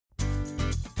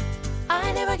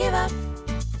never give up.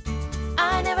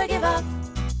 I never give up.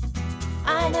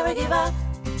 I never give up.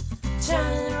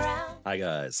 Turn around. Hi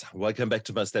guys, welcome back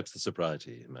to my Steps to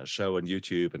Sobriety, my show on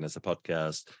YouTube and as a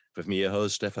podcast with me, your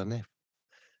host, Stefan Neff.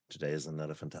 Today is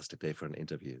another fantastic day for an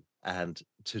interview. And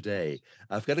today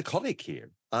I've got a colleague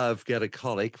here. I've got a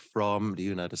colleague from the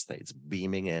United States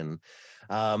beaming in.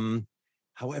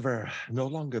 However, no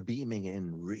longer beaming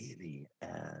in really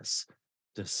as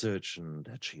the surgeon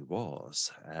that she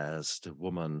was, as the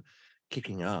woman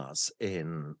kicking ass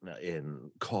in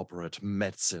corporate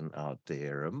medicine out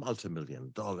there, multi-million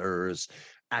dollars,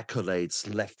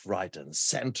 accolades left, right, and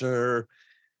center.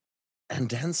 And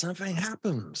then something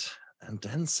happened. And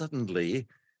then suddenly,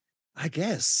 I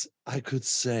guess I could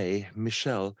say,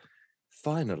 Michelle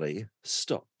finally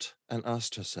stopped and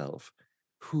asked herself,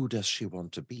 who does she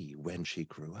want to be when she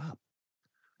grew up?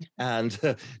 And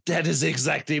that is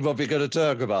exactly what we're going to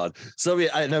talk about. So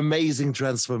an amazing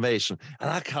transformation. And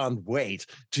I can't wait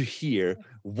to hear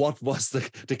what was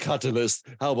the catalyst,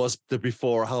 how was the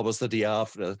before, how was the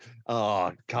after.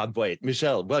 Oh, can't wait.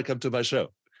 Michelle, welcome to my show.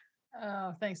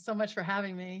 Oh, thanks so much for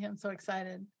having me. I'm so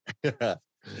excited.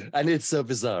 And it's so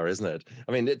bizarre, isn't it?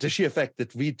 I mean, the sheer fact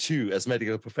that we two as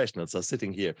medical professionals are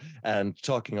sitting here and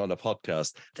talking on a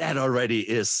podcast, that already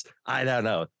is, I don't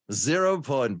know,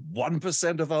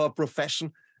 0.1% of our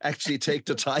profession actually take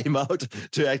the time out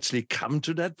to actually come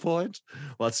to that point,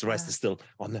 whilst the rest is still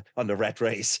on the rat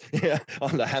race,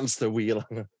 on the hamster wheel.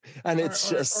 And it's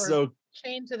so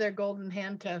chained to their golden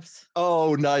handcuffs.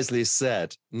 Oh, nicely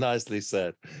said. Nicely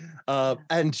said.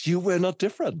 And you were not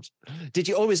different. Did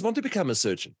you always want to become a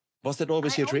surgeon? Was that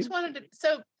always your dream?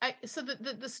 So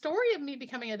the story of me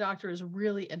becoming a doctor is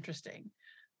really interesting.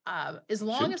 As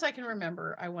long as I can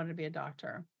remember, I wanted to be a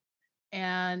doctor.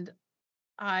 And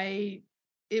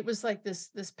it was like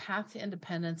this path to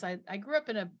independence. I grew up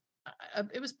in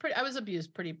I was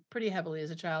abused pretty heavily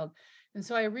as a child. And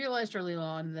so I realized early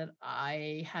on that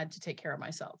I had to take care of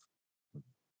myself.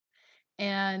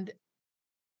 And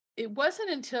it wasn't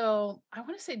until, I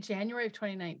want to say January of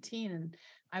 2019, and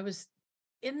I was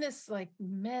in this like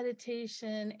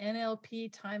meditation,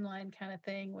 NLP timeline kind of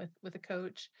thing with a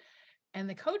coach. And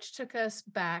the coach took us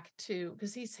back to,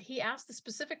 because he asked the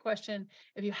specific question,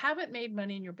 if you haven't made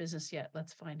money in your business yet,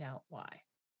 let's find out why.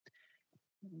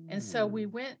 And so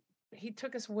he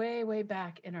took us way, way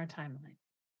back in our timeline.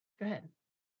 Go ahead.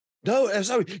 No,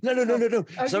 sorry. No.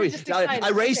 Oh, sorry. I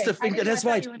raised the finger. That's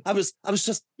right. I was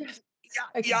just,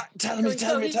 yeah. Tell me.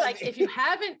 He's like, if you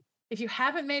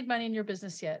haven't made money in your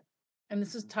business yet, and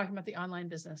this is talking about the online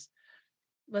business,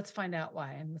 let's find out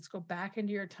why. And let's go back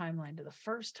into your timeline to the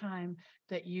first time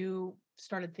that you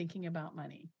started thinking about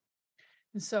money.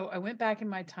 And so I went back in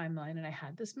my timeline and I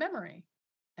had this memory.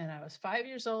 And I was 5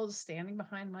 years old, standing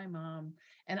behind my mom.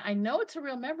 And I know it's a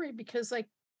real memory because like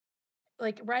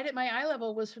right at my eye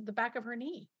level was the back of her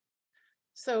knee.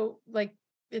 So like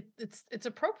it's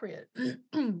appropriate.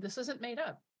 This isn't made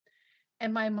up.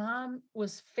 And my mom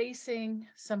was facing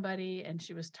somebody and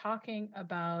she was talking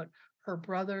about her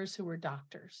brothers who were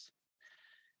doctors.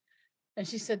 And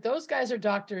she said, those guys are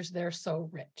doctors. They're so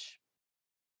rich.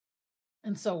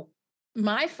 And so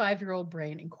my 5-year-old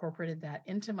brain incorporated that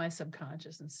into my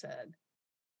subconscious and said,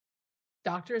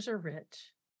 doctors are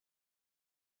rich.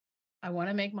 I want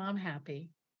to make mom happy.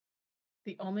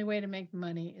 The only way to make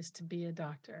money is to be a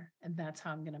doctor. And that's how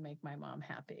I'm going to make my mom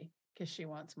happy because she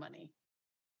wants money.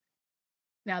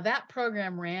 Now that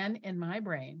program ran in my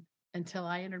brain until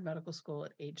I entered medical school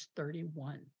at age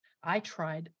 31. I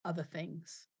tried other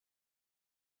things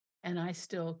and I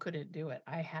still couldn't do it.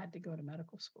 I had to go to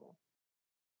medical school.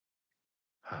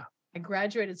 I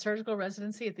graduated surgical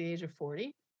residency at the age of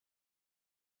 40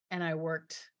 and I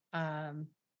worked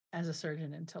as a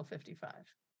surgeon until 55.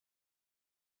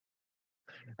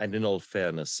 And in all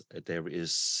fairness, it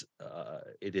is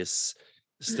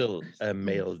still a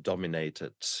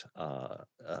male-dominated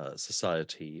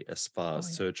society as far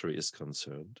as surgery is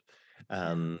concerned.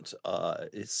 And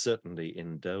it's certainly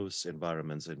in those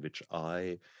environments in which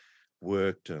I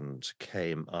worked and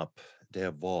came up,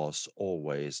 there was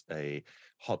always a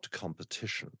hot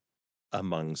competition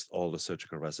amongst all the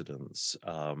surgical residents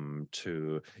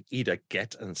to either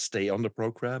get and stay on the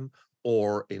program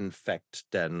or in fact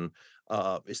then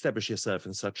establish yourself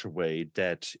in such a way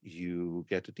that you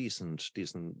get a decent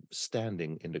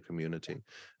standing in the community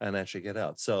and actually get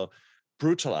out. So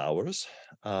brutal hours.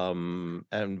 And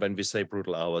when we say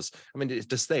brutal hours, I mean,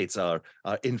 the States are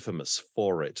infamous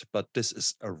for it, but this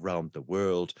is around the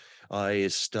world. I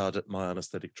started my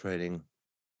anesthetic training,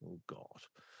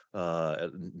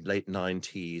 late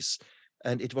 90s.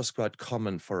 And it was quite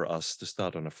common for us to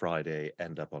start on a Friday,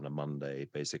 end up on a Monday,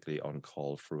 basically on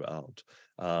call throughout.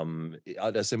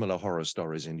 Are there similar horror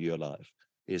stories in your life?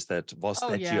 Was Oh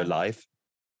that your yeah. life?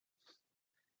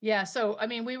 Yeah. So I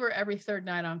mean, we were every third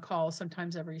night on call,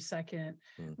 sometimes every second.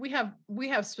 Mm, We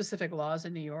have specific laws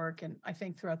in New York, and I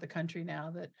think throughout the country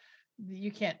now, that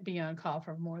you can't be on call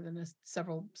for more than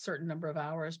several certain number of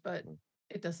hours, but mm,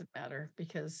 it doesn't matter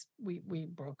because we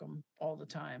broke them all the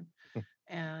time. mm,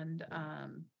 And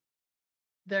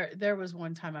there was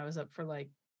one time I was up for, like,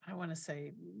 I want to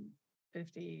say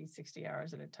 50, 60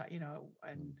 hours at a time,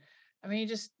 and mm, I mean, you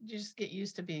just get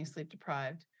used to being sleep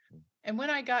deprived. mm. And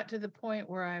when I got to the point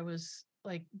where I was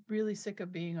like really sick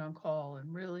of being on call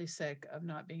and really sick of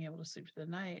not being able to sleep through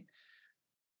the night,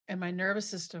 and my nervous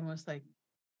system was like,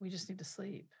 we just need to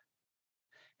sleep.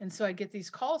 And so I'd get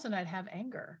these calls and I'd have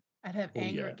anger. I'd have Oh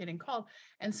anger yeah. at getting called.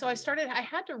 And so Oh yeah. I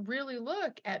had to really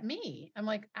look at me. I'm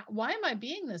like, why am I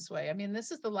being this way? I mean,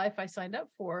 this is the life I signed up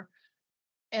for.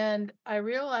 And I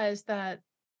realized that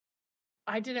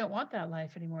I didn't want that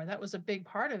life anymore. That was a big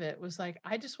part of it, was like,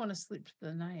 I just want to sleep through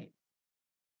the night.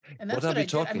 And What that's are what we I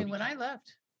did. I talking? mean, when I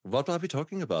left, What are we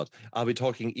talking about? Are we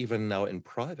talking even now in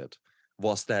private?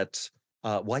 Was that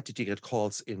why did you get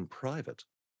calls in private?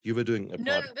 You were doing a no,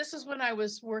 private. no, this is when I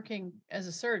was working as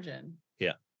a surgeon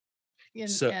Yeah. in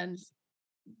So and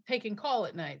taking call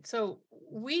at night. So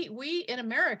we in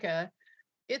America,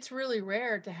 it's really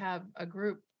rare to have a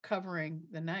group covering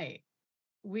the night.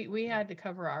 We yeah. had to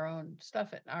cover our own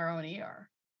stuff at our own ER.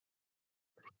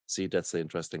 See, that's the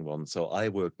interesting one. So I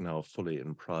work now fully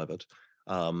in private,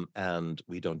 and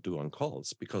we don't do on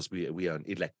calls because we are an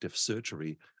elective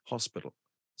surgery hospital.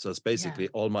 So it's Yeah. basically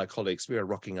all my colleagues. We are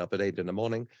rocking up at 8 in the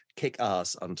morning, kick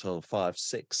ass until 5,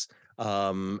 6,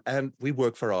 and we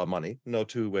work for our money. No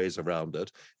two ways around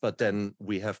it. But then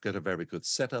we have got a very good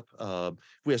setup.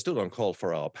 We are still on call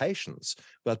for our patients,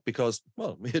 but because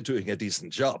well, we are doing a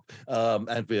decent job,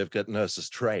 and we have got nurses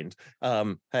trained.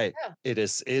 Hey, Yeah. it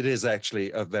is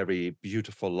actually a very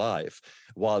beautiful life.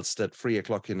 Whilst at 3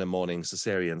 o'clock in the morning,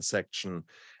 cesarean section,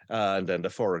 and then the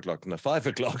 4 o'clock and the 5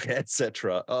 o'clock,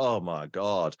 etc. Oh my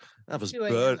God, that was 2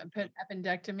 a.m. burnt.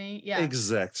 appendectomy. Yeah.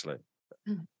 Exactly.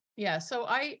 Yeah. So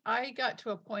I got to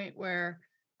a point where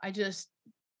I just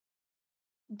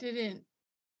didn't.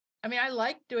 I mean, I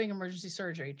like doing emergency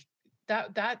surgery.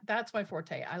 That's my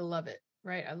forte. I love it.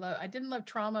 Right. I didn't love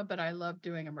trauma, but I love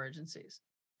doing emergencies.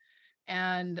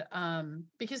 And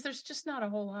because there's just not a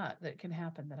whole lot that can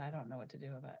happen that I don't know what to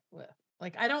do about with.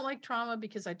 Like, I don't like trauma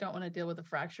because I don't want to deal with a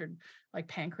fractured, like,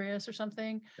 pancreas or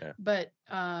something. Yeah. But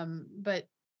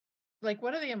like,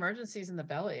 what are the emergencies in the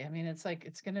belly? I mean, it's like,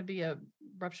 it's going to be a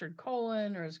ruptured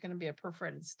colon, or it's going to be a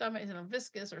perforated stomach,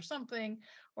 viscous or something,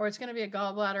 or it's going to be a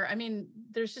gallbladder. I mean,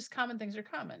 there's just common things are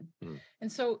common. Mm.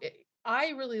 And so I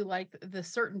really liked the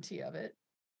certainty of it,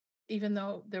 even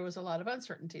though there was a lot of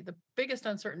uncertainty. The biggest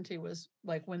uncertainty was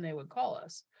like when they would call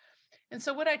us. And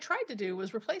so what I tried to do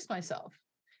was replace myself.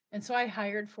 And so I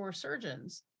hired 4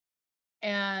 surgeons.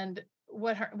 And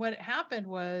what happened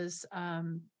was,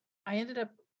 I ended up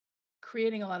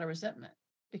creating a lot of resentment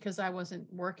because I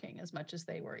wasn't working as much as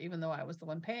they were, even though I was the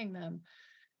one paying them.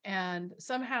 And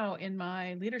somehow in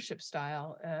my leadership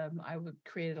style, I would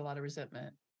create a lot of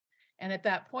resentment. And at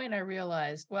that point, I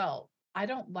realized, well, I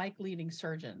don't like leading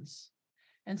surgeons.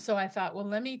 And so I thought, well,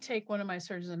 let me take one of my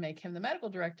surgeons and make him the medical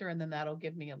director. And then that'll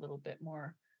give me a little bit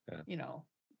more, Yeah.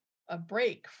 a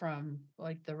break from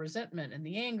like the resentment and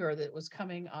the anger that was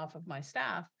coming off of my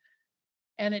staff.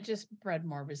 And it just bred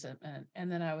more resentment. And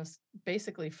then I was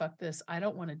basically, fuck this. I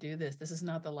don't want to do this. This is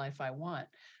not the life I want.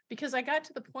 Because I got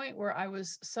to the point where I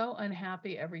was so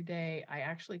unhappy every day, I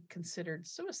actually considered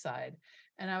suicide.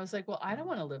 And I was like, well, I don't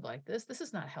want to live like this. This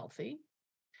is not healthy.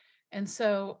 And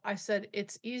so I said,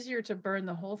 it's easier to burn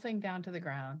the whole thing down to the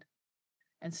ground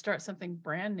and start something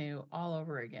brand new all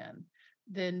over again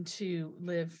than to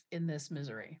live in this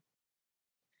misery.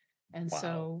 And Wow.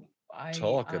 so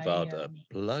Talk about a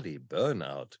bloody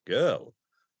burnout, girl.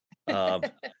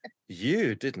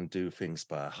 You didn't do things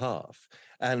by half.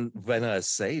 And when I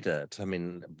say that, I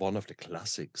mean, one of the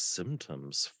classic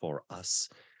symptoms for us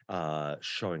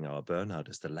showing our burnout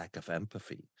is the lack of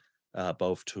empathy,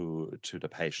 both to the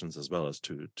patients as well as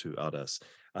to others.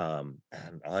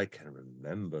 And I can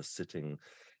remember sitting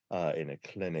in a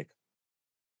clinic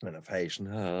and a patient,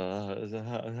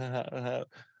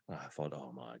 I thought,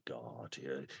 oh my God,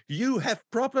 you have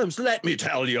problems. Let me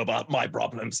tell you about my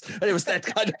problems. And it was that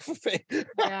kind of thing.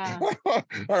 Yeah.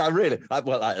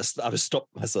 I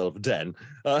stopped myself then.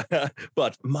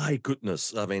 But my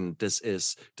goodness, I mean, this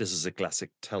is a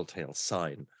classic telltale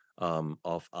sign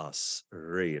of us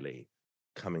really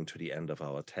coming to the end of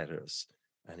our tether,s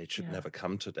and it should Yeah. never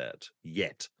come to that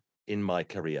yet. In my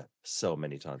career, so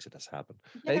many times it has happened.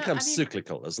 And it Yeah. I comes mean,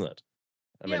 cyclical, isn't it?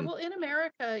 I yeah, mean, well, in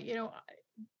America,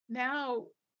 now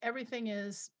everything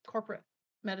is corporate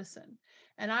medicine.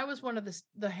 And I was one of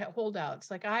the holdouts.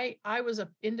 Like I was a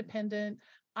independent.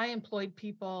 I employed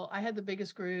people. I had the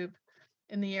biggest group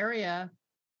in the area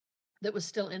that was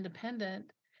still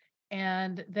independent.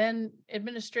 And then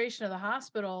administration of the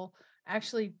hospital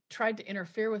actually tried to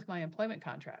interfere with my employment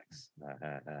contracts.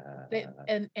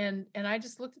 And I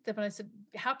just looked at them and I said,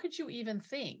 how could you even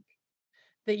think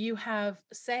that you have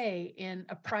say in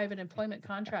a private employment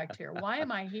contract here? Why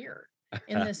am I here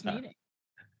in this meeting?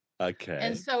 And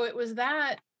okay. so it was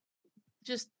that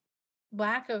just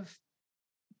lack of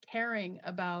caring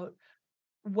about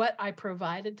what I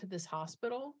provided to this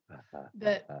hospital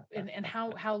that and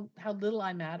how little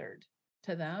I mattered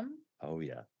to them, Oh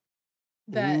yeah.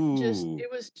 that just Ooh.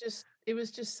 it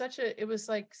was just such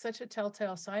a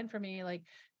telltale sign for me. Like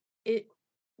it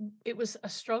it was a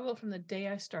struggle from the day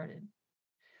I started.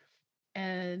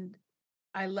 And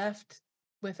I left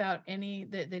without any,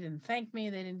 they didn't thank me.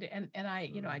 They didn't, and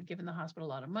I, I'd given the hospital a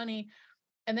lot of money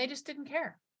and they just didn't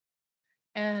care.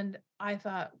 And I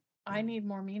thought, I need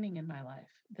more meaning in my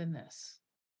life than this.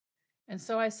 And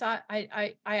so I had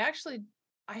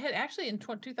actually in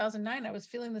 2009, I was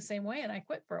feeling the same way and I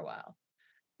quit for a while.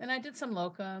 And I did some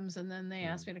locums and then they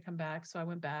asked me to come back. So I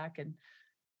went back and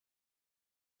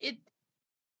it,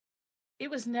 it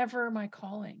was never my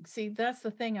calling. See, that's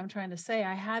the thing I'm trying to say.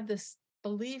 I had this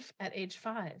belief at age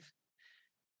 5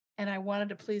 and I wanted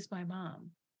to please my mom.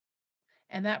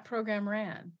 And that program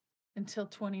ran until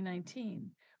 2019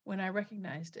 when I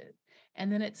recognized it.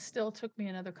 And then it still took me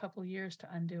another couple years to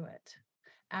undo it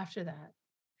after that.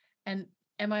 And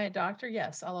am I a doctor?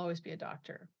 Yes, I'll always be a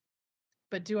doctor.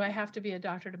 But do I have to be a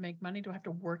doctor to make money? Do I have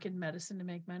to work in medicine to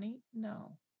make money?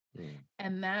 No.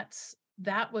 And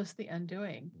that was the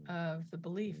undoing of the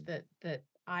belief that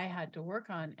I had to work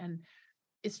on. And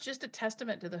it's just a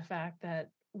testament to the fact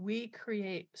that we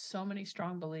create so many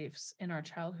strong beliefs in our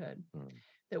childhood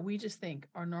that we just think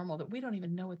are normal, that we don't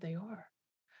even know what they are.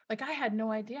 Like I had no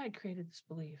idea I'd created this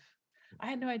belief. I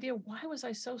had no idea, why was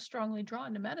I so strongly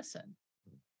drawn to medicine?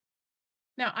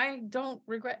 Now, I don't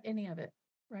regret any of it,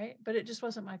 right? But it just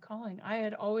wasn't my calling. I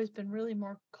had always been really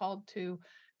more called to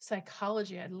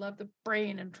psychology. I love the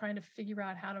brain and trying to figure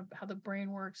out how the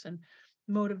brain works and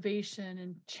motivation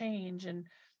and change and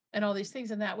all these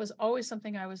things. And that was always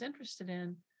something I was interested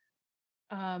in.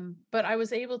 But I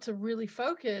was able to really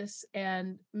focus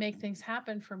and make things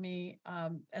happen for me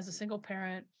as a single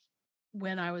parent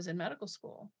when I was in medical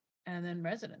school and then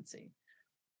residency.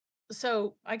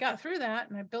 So I got through that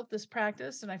and I built this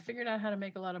practice and I figured out how to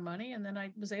make a lot of money and then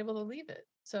I was able to leave it.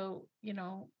 So,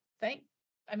 listen,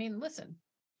 I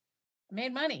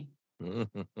made money.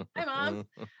 Hi, Mom.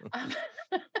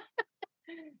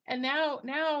 And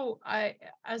now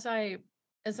as I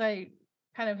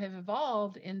kind of have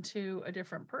evolved into a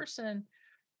different person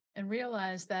and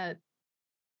realized that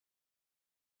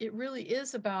it really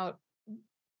is about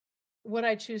what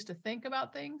I choose to think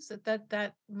about things,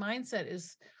 that mindset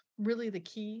is really the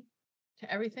key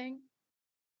to everything.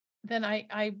 Then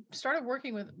I started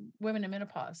working with women in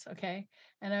menopause. Okay.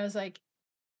 And I was like,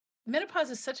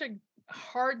 menopause is such a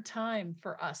hard time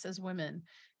for us as women.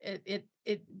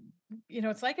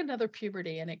 It's like another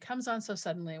puberty and it comes on so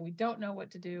suddenly and we don't know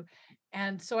what to do.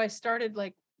 And so I started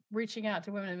like reaching out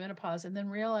to women in menopause and then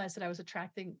realized that I was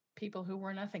attracting people who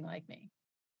were nothing like me.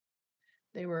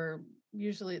 They were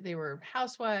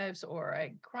housewives or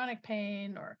a chronic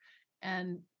pain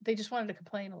and they just wanted to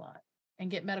complain a lot and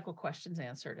get medical questions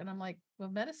answered. And I'm like, well,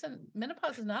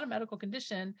 menopause is not a medical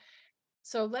condition.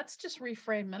 So let's just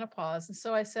reframe menopause. And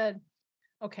so I said,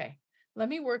 okay, let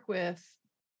me work with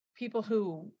people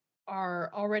who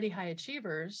are already high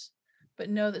achievers, but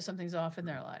know that something's off in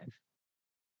their life.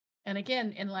 And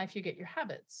again, in life, you get your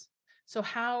habits. So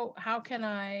how can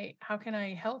I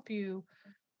help you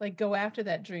like go after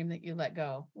that dream that you let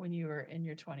go when you were in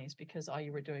your 20s because all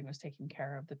you were doing was taking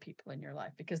care of the people in your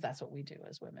life, because that's what we do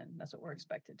as women. That's what we're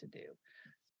expected to do.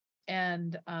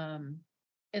 And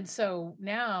so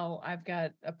now I've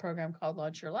got a program called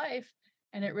Launch Your Life,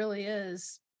 and it really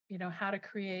is, how to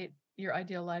create your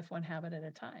ideal life one habit at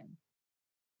a time.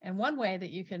 And one way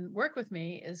that you can work with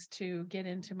me is to get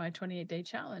into my 28-day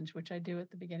challenge, which I do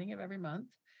at the beginning of every month.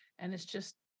 And it's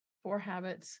just 4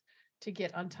 habits to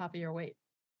get on top of your weight,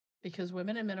 because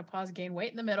women in menopause gain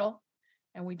weight in the middle,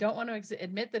 and we don't want to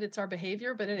admit that it's our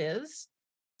behavior, but it is.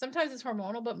 Sometimes it's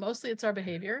hormonal, but mostly it's our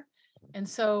behavior. And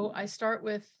so I start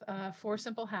with 4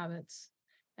 simple habits,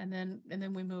 And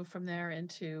then we move from there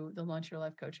into the Launch Your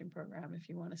Life coaching program if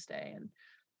you want to stay and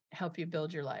help you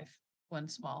build your life one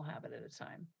small habit at a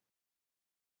time.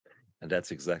 And that's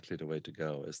exactly the way to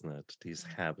go, isn't it? These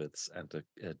habits and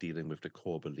dealing with the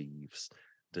core beliefs.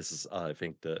 This is, I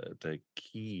think, the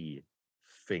key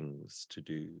things to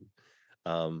do.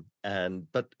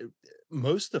 But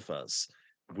most of us,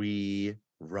 we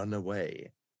run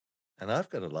away. And I've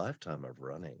got a lifetime of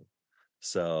running.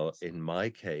 So in my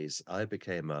case, I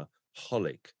became a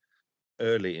holic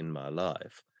early in my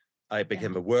life. I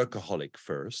became a workaholic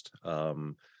first,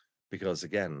 because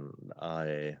again,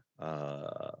 I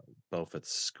both at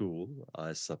school,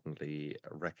 I suddenly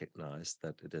recognized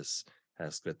that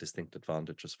has got distinct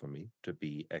advantages for me to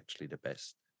be actually the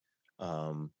best.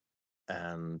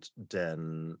 And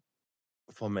then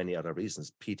for many other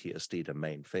reasons, PTSD, the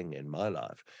main thing in my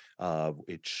life,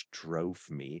 which drove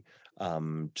me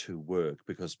to work,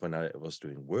 because when I was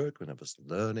doing work, when I was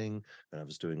learning, when I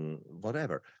was doing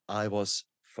whatever, I was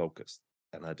focused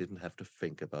and I didn't have to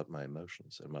think about my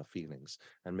emotions and my feelings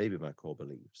and maybe my core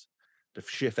beliefs. The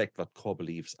sheer fact that core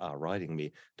beliefs are riding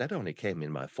me, that only came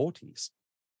in my 40s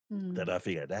that I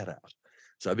figured that out.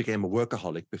 So I became a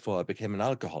workaholic before I became an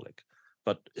alcoholic.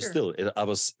 But still, I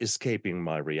was escaping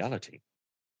my reality.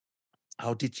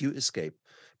 How did you escape?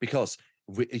 Because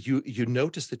you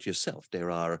noticed it yourself.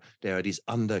 There are these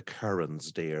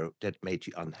undercurrents there that made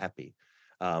you unhappy.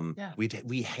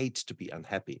 We hate to be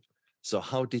unhappy. So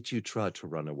how did you try to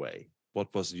run away?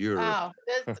 What was your Wow.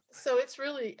 So it's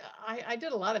really, I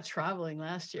did a lot of traveling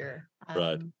last year.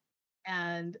 right?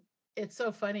 And it's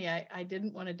so funny. I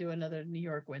didn't want to do another New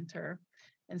York winter.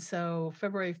 And so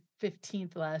February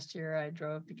 15th last year, I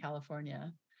drove to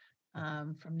California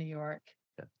from New York.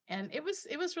 Yeah. And it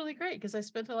was really great because I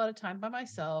spent a lot of time by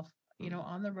myself,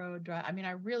 on the road drive. I mean,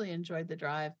 I really enjoyed the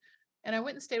drive. And I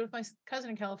went and stayed with my cousin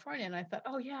in California. And I thought,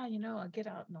 oh yeah, I'll get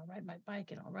out and I'll ride my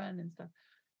bike and I'll run and stuff.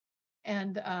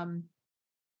 And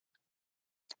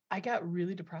I got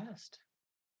really depressed.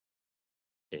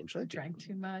 I drank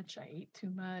too much. I ate too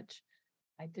much.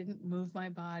 I didn't move my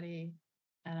body.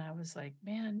 And I was like,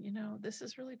 man, this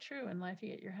is really true. In life, you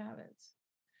get your habits.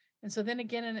 And so then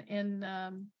again, in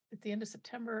at the end of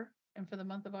September and for the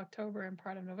month of October and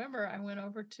part of November, I went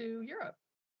over to Europe.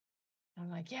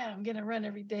 I'm like, yeah, I'm going to run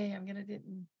every day. I'm going to do.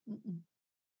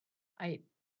 I ate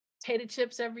potato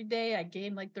chips every day. I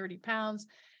gained like 30 pounds.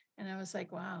 And I was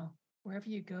like, wow, wherever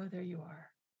you go, there you are.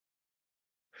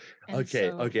 And Okay.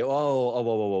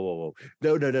 Whoa.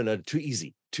 No. Too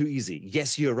easy.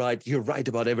 Yes, you're right. You're right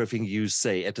about everything you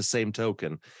say. At the same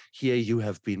token, here you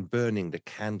have been burning the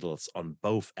candles on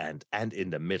both end and in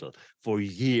the middle for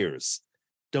years.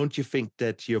 Don't you think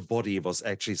that your body was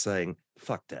actually saying,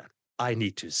 fuck that. I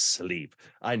need to sleep.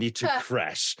 I need to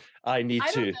crash. I need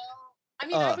I to. don't know. I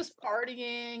mean, I was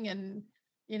partying and,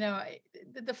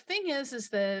 the thing is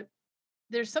that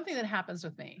there's something that happens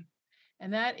with me,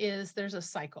 and that is there's a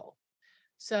cycle.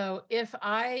 So if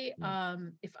I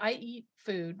eat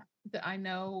food that I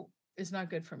know is not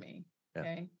good for me,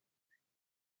 okay,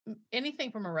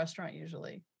 anything from a restaurant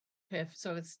usually,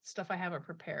 it's stuff I haven't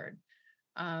prepared,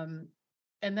 and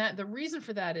that the reason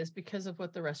for that is because of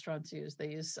what the restaurants use. They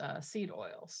use seed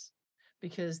oils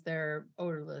because they're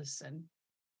odorless and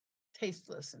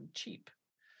tasteless and cheap,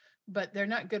 but they're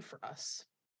not good for us,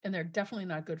 and they're definitely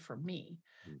not good for me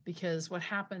because what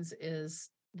happens is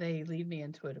they lead me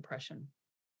into a depression.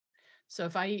 So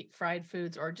if I eat fried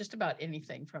foods or just about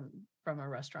anything from a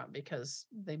restaurant, because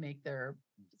they make their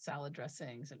salad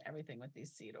dressings and everything with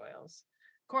these seed oils,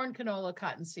 corn, canola,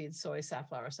 cottonseed, soy,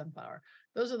 safflower, sunflower,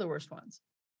 those are the worst ones.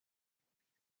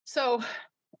 So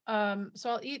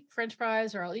I'll eat French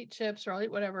fries or I'll eat chips or I'll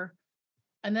eat whatever,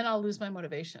 and then I'll lose my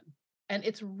motivation. And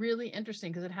it's really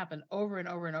interesting because it happened over and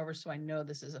over and over. So I know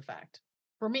this is a fact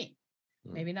for me,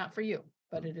 maybe not for you,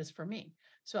 but it is for me.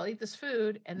 So I'll eat this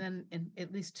food, and then in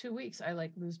at least 2 weeks, I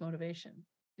lose motivation.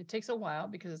 It takes a while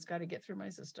because it's got to get through my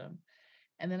system.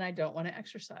 And then I don't want to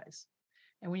exercise.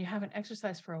 And when you haven't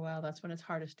exercised for a while, that's when it's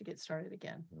hardest to get started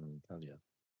again.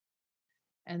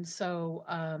 And so,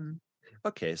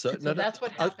 okay, so that's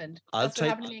what happened. That's what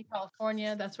happened to me in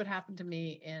California. That's what happened to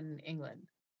me in England.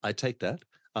 I take that.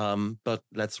 But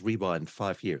let's rewind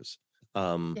 5 years.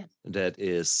 That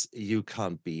is, you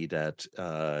can't be that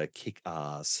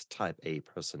kick-ass type A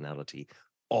personality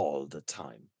all the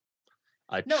time.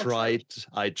 I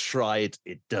tried,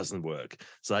 it doesn't work.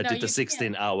 So I did the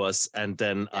 16 hours and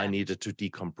then I needed to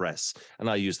decompress, and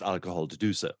I used alcohol to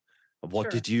do so. What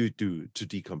did you do to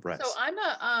decompress? So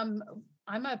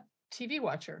I'm a TV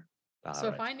watcher. So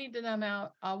if I need to numb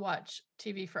out, I'll watch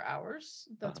TV for hours.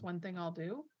 That's one thing I'll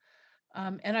do.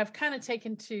 And I've kind of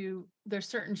taken to, there's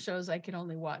certain shows I can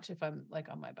only watch if I'm like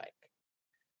on my bike.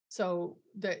 So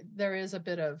there is a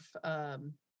bit of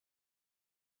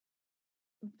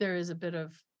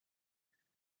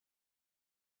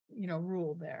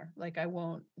rule there. Like I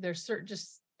won't, there's certain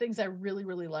just things I really,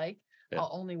 really like. Yeah.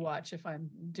 I'll only watch if I'm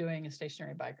doing a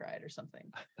stationary bike ride or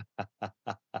something.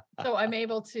 So I'm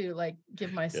able to like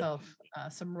give myself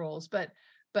some rules, but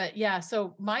yeah.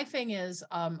 So my thing is,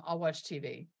 I'll watch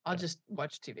TV. I'll just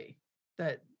watch TV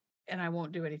and I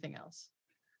won't do anything else.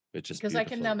 Which is because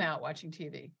beautiful. I can numb out watching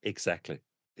TV. Exactly.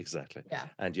 Yeah.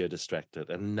 And you're distracted.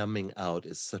 And numbing out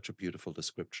is such a beautiful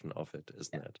description of it,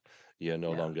 isn't it? You're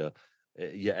no longer,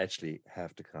 you actually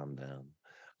have to calm down.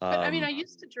 But I mean, I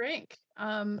used to drink,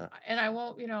 and I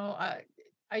won't,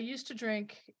 I used to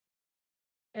drink,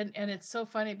 and it's so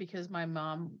funny because my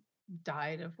mom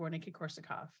died of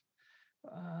Wernicke-Korsakoff.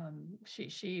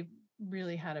 She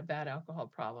really had a bad alcohol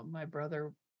problem. My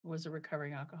brother was a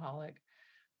recovering alcoholic.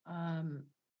 And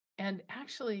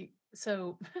actually,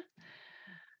 so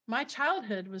my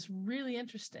childhood was really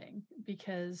interesting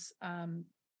because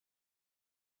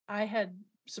I had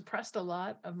suppressed a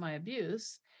lot of my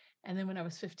abuse. And then when I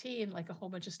was 15, like a whole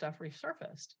bunch of stuff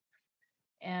resurfaced.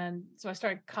 And so I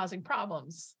started causing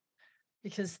problems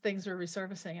because things were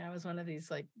resurfacing. I was one of these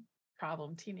like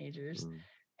problem teenagers.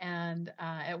 And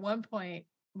at one point,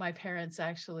 my parents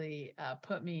actually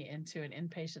put me into an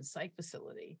inpatient psych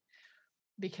facility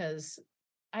because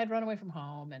I had run away from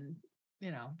home and,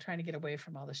 trying to get away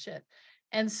from all the shit.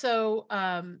 And so,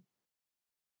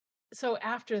 so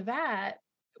after that,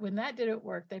 when that didn't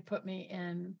work, they put me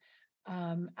in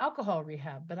alcohol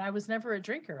rehab, but I was never a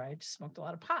drinker. I just smoked a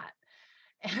lot of pot.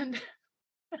 And,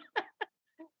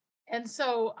 and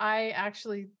so I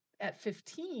actually, at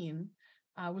 15,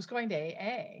 was going to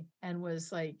AA and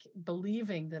was like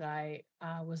believing that I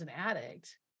was an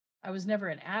addict. I was never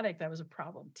an addict. I was a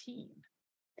problem teen.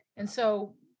 And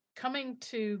so coming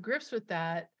to grips with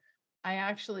that, I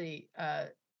actually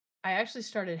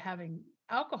started having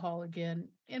alcohol again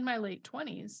in my late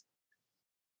 20s.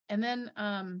 And then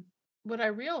what I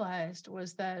realized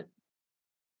was that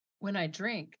when I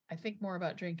drink, I think more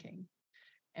about drinking.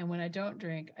 And when I don't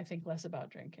drink, I think less about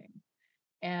drinking.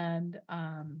 And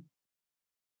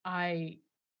I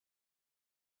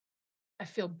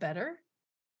feel better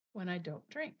when I don't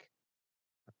drink.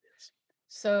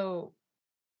 So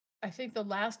I think the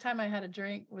last time I had a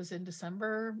drink was in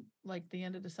December, like the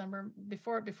end of December,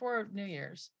 before New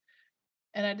Year's.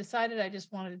 And I decided I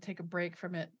just wanted to take a break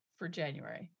from it for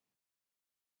January.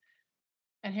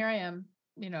 And here I am,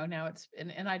 now it's,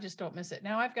 and I just don't miss it.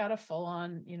 Now I've got a full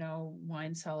on,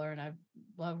 wine cellar and I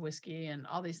love whiskey and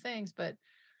all these things, but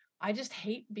I just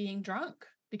hate being drunk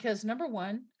because number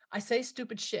one, I say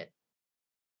stupid shit.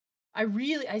 I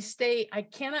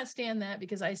cannot stand that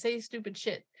because I say stupid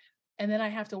shit and then I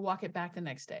have to walk it back the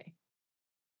next day.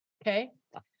 Okay.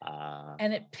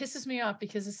 And it pisses me off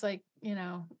because it's like,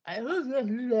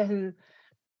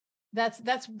 that's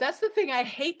the thing I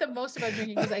hate the most about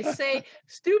drinking because I say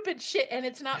stupid shit and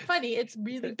it's not funny. It's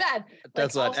really bad.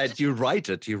 That's right. And you write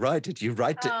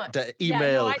the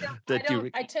email. I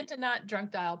tend to not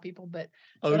drunk dial people, but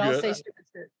I'll say stupid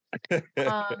shit.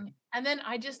 And then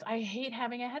I hate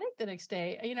having a headache the next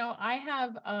day. I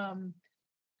have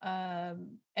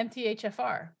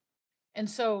MTHFR. And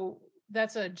so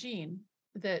that's a gene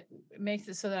that makes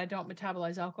it so that I don't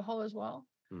metabolize alcohol as well.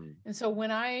 And so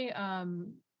when I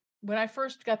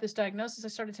first got this diagnosis, I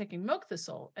started taking milk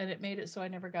thistle and it made it so I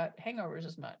never got hangovers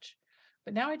as much.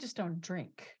 But now I just don't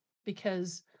drink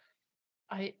because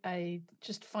I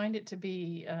just find it to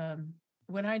be,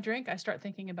 when I drink, I start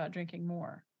thinking about drinking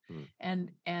more.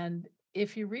 And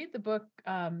if you read the book,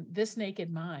 This Naked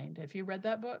Mind, if you read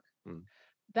that book,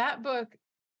 that book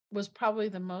was probably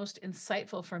the most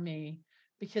insightful for me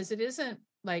because it isn't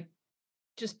like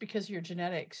just because you're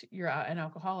genetics, you're an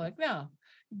alcoholic. No,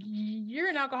 you're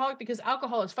an alcoholic because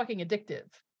alcohol is fucking addictive,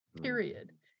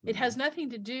 period. It has nothing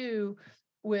to do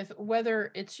with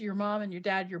whether it's your mom and your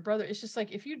dad, your brother. It's just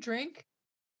like, if you drink,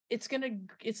 it's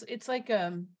like,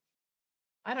 I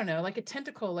don't know, like a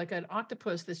tentacle, like an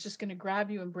octopus that's just going to grab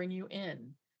you and bring you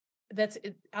in. That's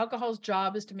it. Alcohol's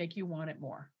job is to make you want it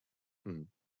more.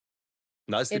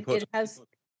 Nicely put.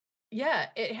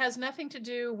 It has nothing to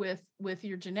do with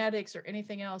your genetics or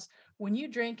anything else. When you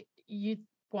drink, you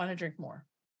want to drink more.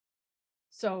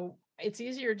 So it's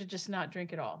easier to just not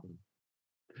drink at all.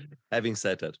 Having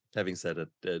said that,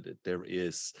 there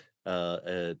is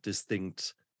a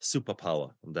distinct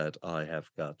superpower that I have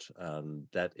got, and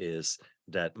that is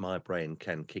that my brain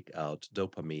can kick out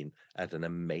dopamine at an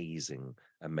amazing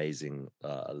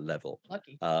level.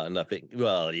 Lucky. And I think,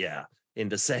 well, yeah, in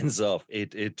the sense of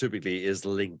it typically is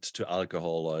linked to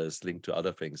alcohol or is linked to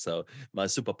other things. So my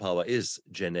superpower is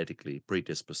genetically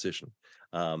predisposition.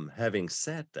 Having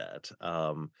said that,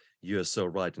 you're so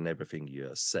right in everything you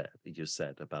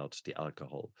said about the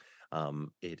alcohol.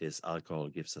 It is alcohol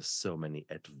gives us so many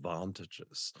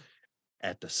advantages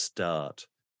at the start.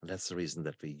 And that's the reason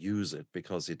that we use it,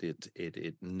 because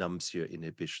it numbs your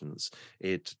inhibitions.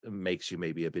 It makes you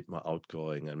maybe a bit more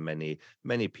outgoing. And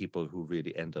many people who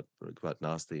really end up quite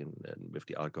nasty with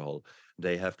the alcohol,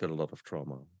 they have got a lot of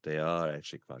trauma. They are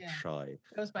actually quite Yeah. shy.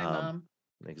 That was my Um, mom.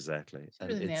 exactly, She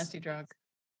and was a nasty drunk.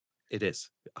 it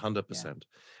is Yeah. 100%.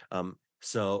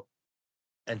 So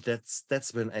and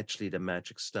that's when actually the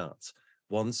magic starts.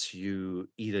 Once you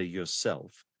either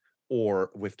yourself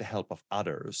or with the help of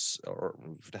others or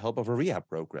with the help of a rehab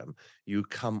program, you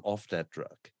come off that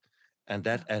drug. And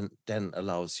Yeah. that and then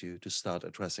allows you to start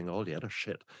addressing all the other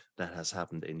shit that has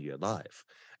happened in your life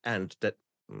and that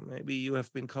maybe you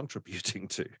have been contributing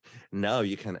to. Now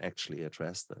you can actually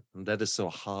address that. And that is so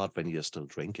hard when you're still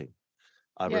drinking.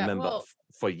 I Yeah. remember Well,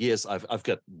 for years I've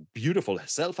got beautiful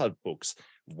self-help books,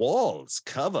 walls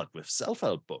covered with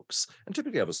self-help books. And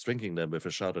typically I was drinking them with a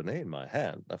Chardonnay in my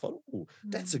hand. I thought, oh,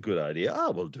 that's a mm, good idea. I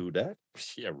will do that.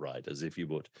 Yeah, right, as if you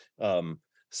would.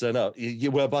 So now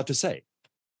you were about to say.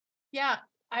 yeah,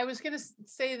 I was gonna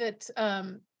say that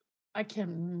I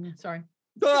can sorry.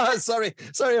 Oh, sorry.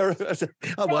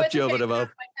 I No, walked it's you okay. over It the went out mouth.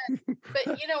 of my head. But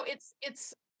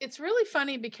it's really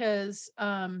funny because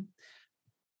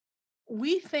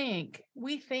we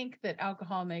think that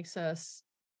alcohol makes us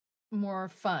more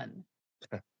fun.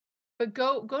 But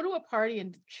go to a party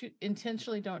and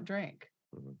intentionally don't drink.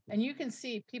 And you can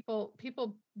see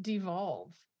people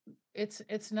devolve.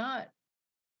 It's not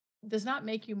does not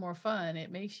make you more fun.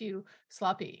 It makes you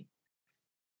sloppy.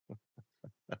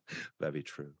 Very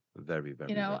true. Very, You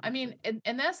very, know, I very mean, true.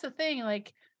 and that's the thing.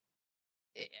 Like,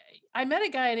 I met a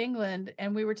guy in England,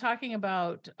 and we were talking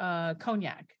about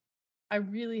cognac. I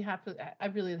really happen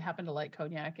to like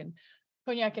cognac and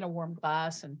cognac in a warm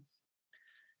glass, and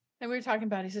we were talking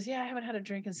about. He says, "Yeah, I haven't had a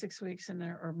drink in 6 weeks,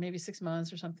 or maybe 6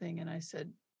 months or something." And I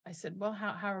said, "Well,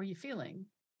 how are you feeling?"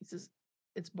 He says,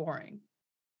 "It's boring."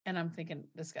 And I'm thinking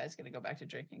this guy's going to go back to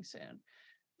drinking soon,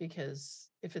 because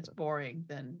if it's boring,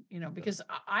 then because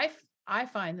I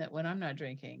find that when I'm not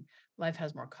drinking, life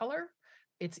has more color.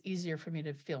 It's easier for me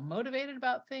to feel motivated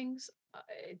about things.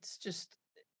 It's just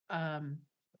um,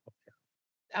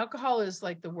 alcohol is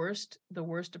like the worst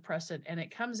depressant, and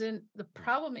it comes in. The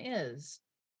problem is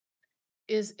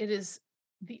it is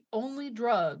the only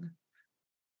drug.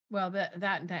 Well, that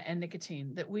and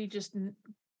nicotine that we just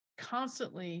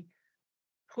constantly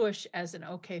push as an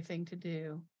okay thing to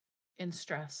do in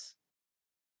stress.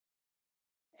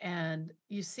 And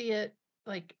you see it,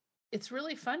 like, it's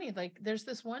really funny. Like, there's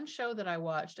this one show that I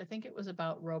watched. I think it was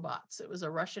about robots. It was a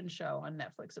Russian show on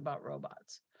Netflix about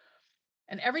robots.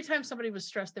 And every time somebody was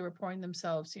stressed, they were pouring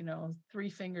themselves, 3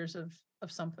 fingers of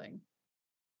something.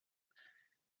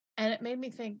 And it made me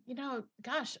think,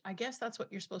 gosh, I guess that's what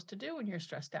you're supposed to do when you're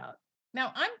stressed out.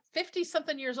 Now I'm 50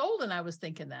 something years old and I was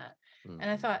thinking that. And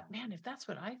I thought, man, if that's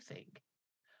what I think,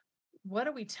 what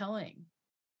are we telling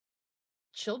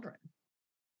children?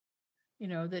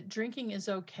 That drinking is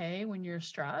okay when you're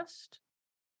stressed.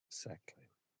 Exactly.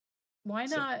 Why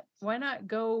So not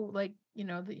go, like,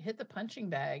 hit the punching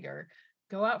bag, or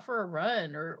go out for a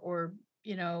run, or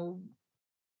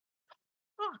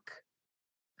talk.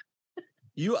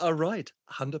 you are right,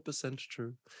 100%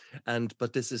 true.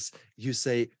 But this is, you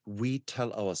say, we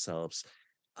tell ourselves.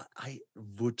 I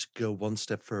would go one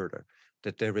step further,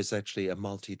 that there is actually a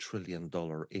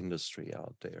multi-trillion-dollar industry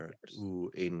out there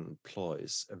who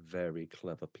employs very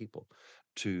clever people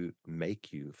to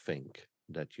make you think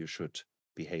that you should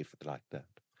behave like that.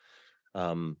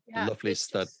 Yeah, Lovely it's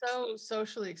stud. just so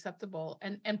socially acceptable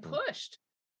and Mm, pushed.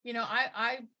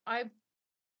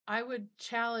 I would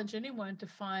challenge anyone to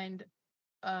find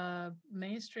a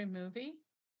mainstream movie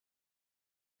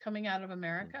coming out of mm.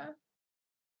 America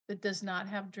that does not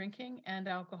have drinking and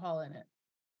alcohol in it.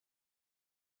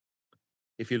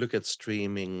 If you look at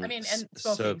streaming, I mean, and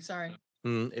smoking, sorry.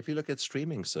 if you look at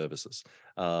streaming services,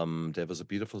 there was a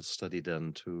beautiful study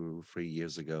done 2, 3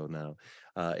 years ago now,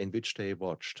 in which they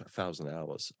watched 1,000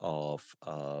 hours of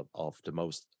the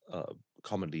most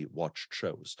commonly watched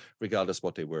shows, regardless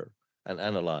what they were, and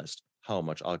analyzed how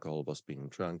much alcohol was being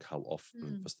drunk, how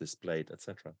often Mm. was displayed,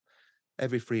 etc.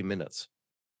 Every 3 minutes,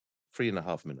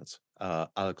 3.5 minutes,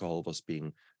 alcohol was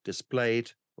being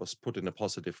displayed, was put in a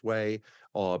positive way,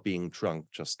 or being drunk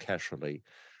just casually.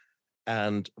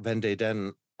 And when they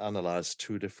then analyzed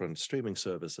 2 different streaming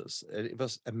services. And it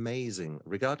was amazing,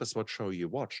 regardless what show you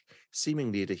watched.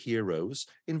 Seemingly, the heroes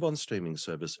in one streaming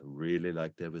service really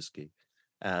liked their whiskey,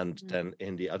 and Mhm. then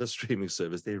in the other streaming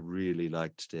service, they really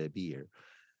liked their beer.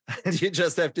 And you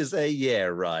just have to say, yeah,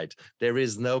 right. There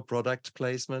is no product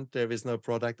placement. There is no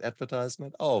product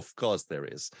advertisement. Oh, of course there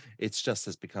is. It's just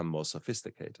has become more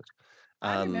sophisticated.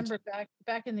 I And remember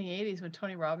back in the 80s when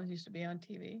Tony Robbins used to be on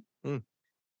TV mm,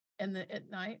 at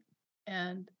night,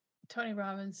 and Tony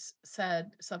Robbins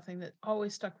said something that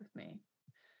always stuck with me,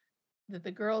 that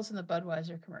the girls in the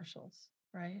Budweiser commercials,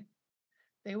 right?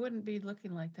 They wouldn't be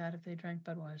looking like that if they drank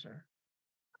Budweiser.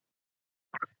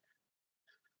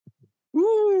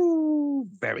 woo,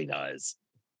 very nice.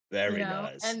 Very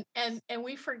nice. And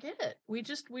we forget it. We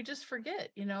just forget,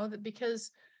 that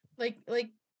because like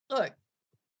look,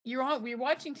 we're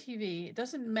watching TV. It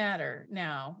doesn't matter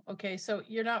now. Okay. So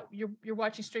you're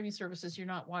watching streaming services, you're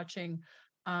not watching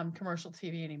commercial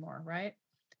TV anymore, right?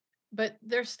 But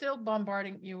they're still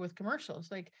bombarding you with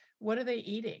commercials. Like, what are they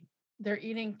eating? They're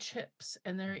eating chips,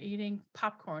 and they're eating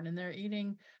popcorn, and they're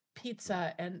eating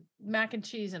pizza and mac and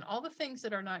cheese and all the things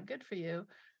that are not good for you.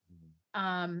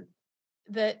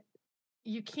 That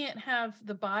you can't have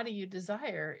the body you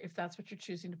desire if that's what you're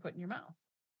choosing to put in your mouth.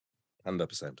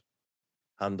 100%.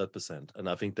 100%. And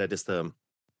I think that is the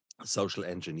social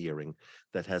engineering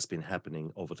that has been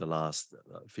happening over the last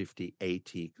 50,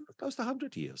 80, close to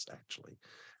 100 years, actually.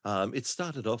 It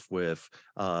started off with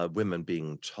women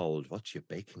being told, what, you're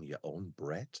baking your own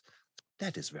bread?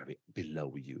 That is very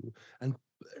below you. And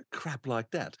crap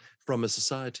like that. From a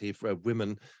society where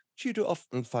women, due to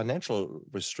often financial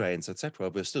restraints, etc.,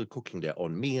 we're still cooking their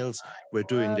own meals. We're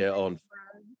doing their own.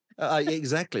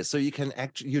 Exactly. So you can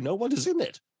actually, what is in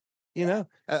it.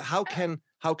 How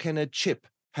can a chip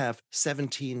have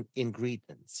 17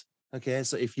 ingredients? Okay,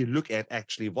 so if you look at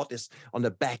actually what is on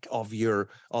the back of your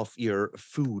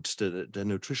food, the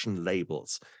nutrition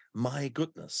labels, my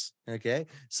goodness. Okay,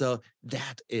 so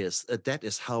that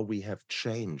is how we have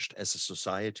changed as a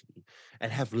society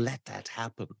and have let that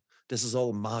happen. This is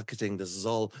all marketing. This is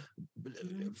all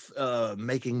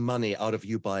making money out of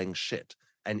you buying shit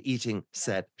and eating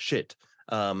said shit.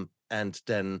 And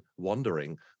then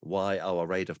wondering why our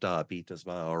rate of diabetes,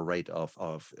 why our rate of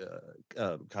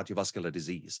cardiovascular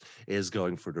disease is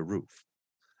going through the roof.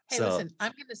 Hey, listen,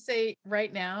 I'm going to say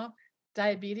right now,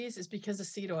 diabetes is because of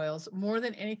seed oils. More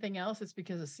than anything else, it's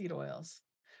because of seed oils.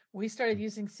 We started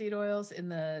using seed oils in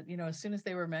the, as soon as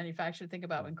they were manufactured. Think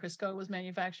about when Crisco was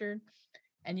manufactured,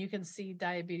 and you can see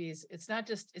diabetes. It's not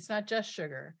just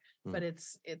sugar, but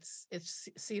it's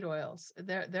seed oils.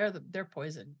 They're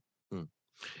poison.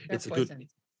 It's a good.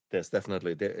 There's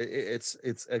definitely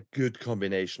it's a good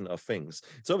combination of things.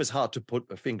 It's always hard to put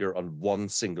a finger on one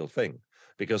single thing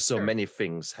because so many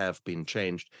things have been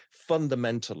changed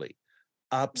fundamentally,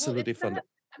 absolutely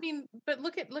fundamentally. But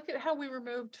look at how we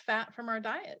removed fat from our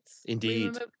diets. Indeed, we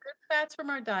removed good fats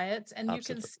from our diets, and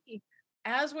absolutely. You can see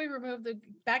as we removed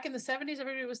back in the 70s,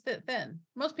 everybody was thin.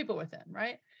 Most people were thin,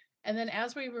 right? And then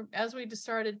as we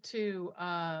started to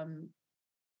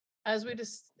as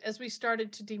we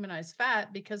started to demonize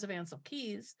fat because of Ansel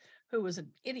Keys, who was an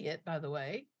idiot, by the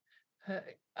way.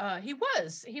 He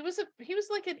was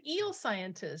like an eel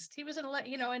scientist. He was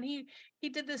and he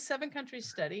did this 7-country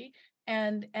study,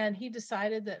 and he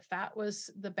decided that fat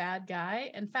was the bad guy,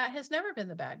 and fat has never been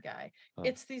the bad guy.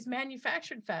 It's these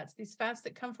manufactured fats, these fats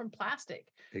that come from plastic.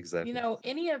 Exactly.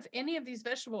 Any of these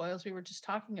vegetable oils we were just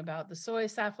talking about, the soy,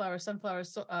 safflower, sunflower,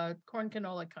 corn,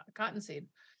 canola, cottonseed.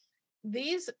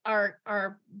 These are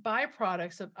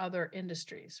byproducts of other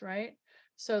industries, right?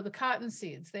 So the cotton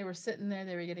seeds, they were sitting there,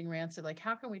 they were getting rancid. Like,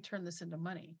 how can we turn this into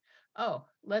money? Oh,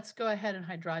 let's go ahead and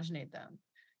hydrogenate them.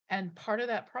 And part of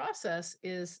that process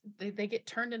is they get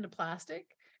turned into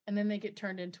plastic, and then they get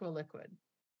turned into a liquid.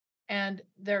 And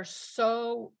they're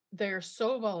so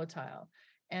volatile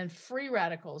and free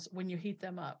radicals when you heat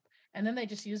them up. And then they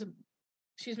just use them,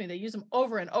 they use them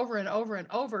over and over and over and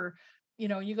over.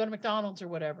 You go to McDonald's or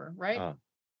whatever, right?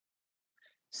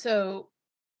 So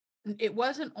it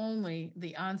wasn't only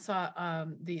the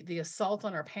the assault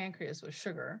on our pancreas with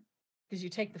sugar, because you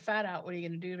take the fat out. What are you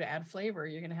going to do to add flavor?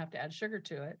 You're going to have to add sugar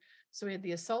to it. So we had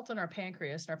the assault on our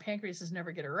pancreas, and our pancreases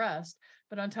never get a rest.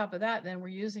 But on top of that, then we're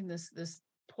using this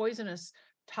poisonous,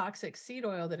 toxic seed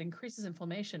oil that increases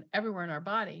inflammation everywhere in our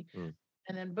body, and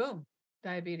then boom,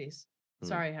 diabetes.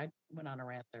 Sorry, I went on a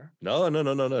rant there. No,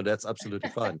 that's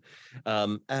absolutely fine.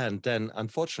 And then,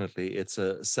 unfortunately, it's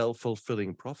a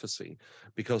self-fulfilling prophecy,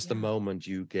 because the moment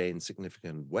you gain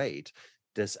significant weight,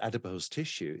 this adipose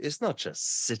tissue is not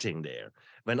just sitting there.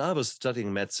 When I was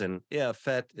studying medicine, yeah,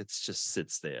 fat, it just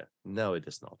sits there. No, it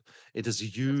is not. It is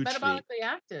It's hugely, metabolically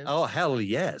active. oh, hell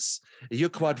yes. You're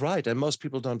quite Yeah. right. And most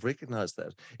people don't recognize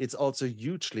that. It's also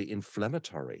hugely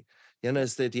inflammatory. You know,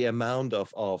 it's the amount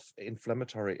of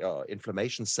inflammatory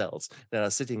inflammation cells that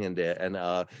are sitting in there and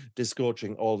are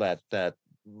disgorging all that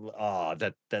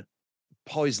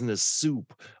poisonous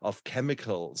soup of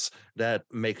chemicals that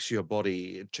makes your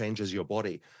body, changes your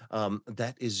body.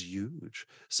 That is huge.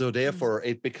 So therefore,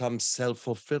 it becomes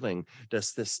self-fulfilling.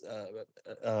 There's this.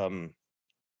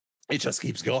 It just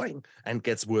keeps going and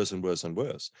gets worse and worse and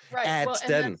worse. Right. Add Well, and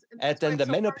then, that's why the it's so hard to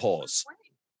lose menopause. weight.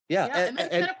 Yeah, Yeah. And then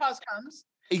menopause comes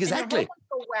and your exactly. hormones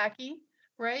go wacky,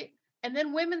 right? And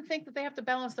then women think that they have to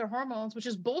balance their hormones, which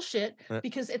is bullshit.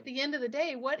 Because at the end of the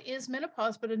day, what is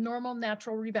menopause but a normal,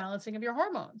 natural rebalancing of your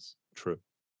hormones? True.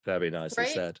 Very nicely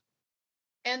Right. said.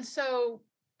 And so,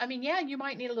 I mean, yeah, you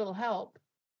might need a little help.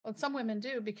 Well, some women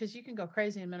do, because you can go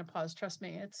crazy in menopause. Trust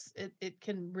me, it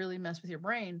can really mess with your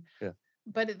brain. Yeah.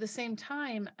 But at the same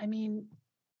time, I mean,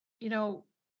 you know,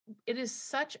 it is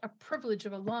such a privilege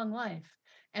of a long life,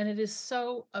 and it is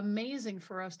so amazing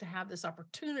for us to have this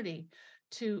opportunity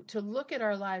to look at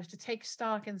our lives, to take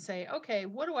stock and say, okay,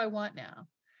 what do I want now?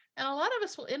 And a lot of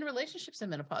us will end relationships in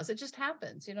menopause. It just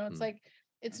happens. You know, it's like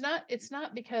it's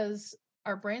not because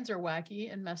our brains are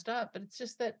wacky and messed up, but it's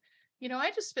just that, you know,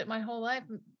 I just spent my whole life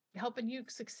helping you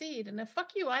succeed, and then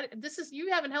fuck you,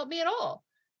 you haven't helped me at all.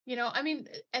 You know, I mean,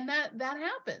 and that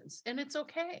happens, and it's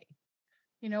okay.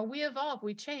 You know, we evolve,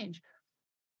 we change.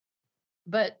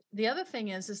 But the other thing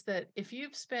is that if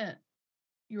you've spent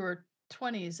your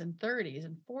 20s and 30s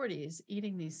and 40s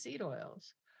eating these seed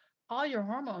oils, all your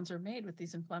hormones are made with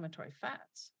these inflammatory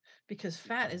fats, because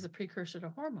fat is a precursor to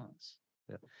hormones.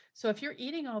 Yeah. So if you're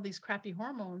eating all these crappy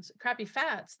hormones, crappy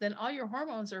fats, then all your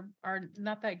hormones are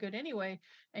not that good anyway.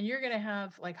 And you're going to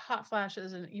have like hot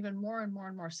flashes and even more and more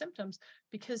and more symptoms,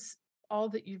 because all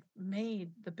that you've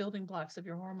made, the building blocks of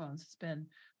your hormones, has been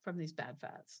from these bad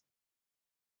fats.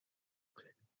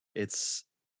 It's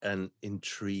an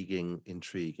intriguing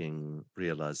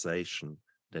realization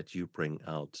that you bring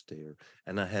out there.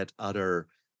 And I had other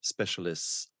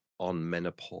specialists on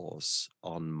menopause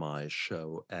on my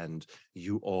show, and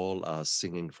you all are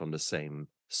singing from the same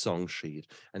song sheet.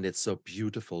 And it's so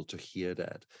beautiful to hear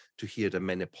that, to hear the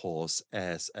menopause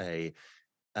as a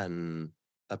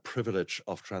privilege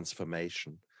of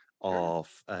transformation, of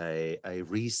a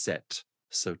reset,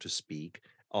 so to speak,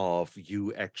 of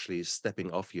you actually stepping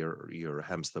off your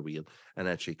hamster wheel and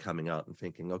actually coming out and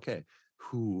thinking, okay,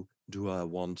 who do I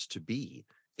want to be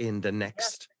in the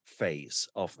next phase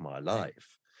of my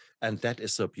life? And that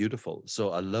is so beautiful. So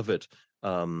I love it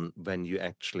when you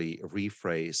actually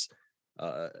rephrase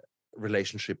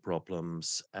relationship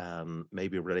problems and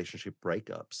maybe relationship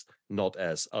breakups, not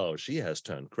as, oh, she has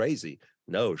turned crazy.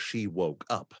 No, she woke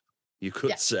up, you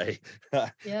could say.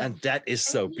 And that is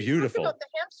so beautiful. About the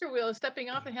hamster wheel, stepping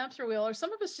off the hamster wheel, or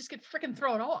some of us just get freaking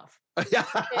thrown off. Yeah,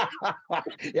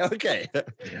 okay.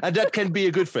 And that can be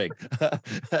a good thing.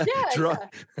 Yeah.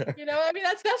 You know, I mean,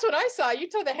 that's what I saw. You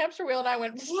took the hamster wheel and I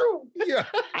went, yeah.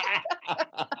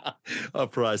 Oh,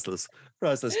 priceless.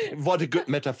 What a good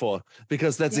metaphor,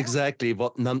 because that's exactly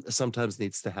what sometimes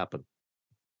needs to happen.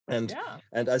 And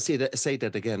I say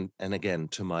that again and again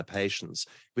to my patients,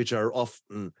 which are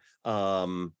often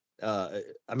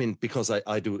I mean, because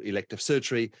I do elective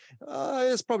surgery,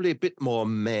 it's probably a bit more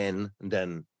men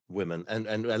than women. And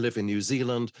I live in New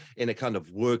Zealand in a kind of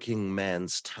working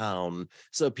man's town.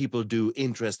 So people do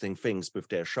interesting things with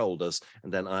their shoulders.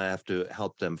 And then I have to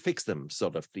help them fix them,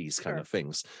 sort of these kind of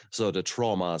things. So the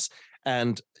traumas.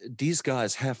 And these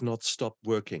guys have not stopped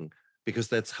working, because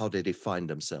that's how they define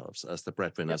themselves, as the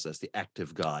breadwinners, as the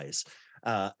active guys.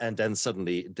 And then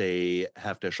suddenly they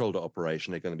have their shoulder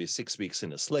operation. They're going to be 6 weeks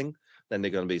in a sling. Then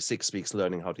they're going to be 6 weeks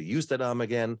learning how to use that arm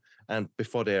again. And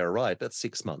before they are right, that's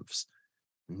 6 months.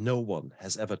 No one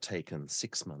has ever taken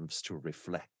 6 months to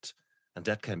reflect. And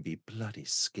that can be bloody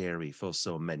scary for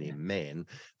so many men,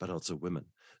 but also women.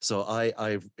 So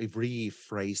I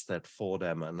rephrase that for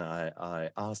them, and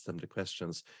I ask them the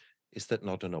questions. Is that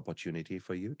not an opportunity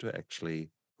for you to actually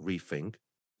rethink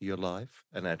your life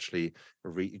and actually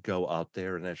go out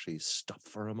there and actually stop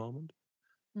for a moment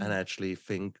and actually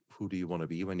think, who do you want to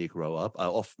be when you grow up? I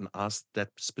often ask that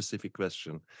specific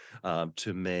question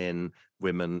to men,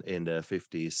 women in their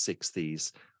 50s,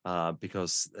 60s,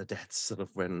 because that's sort of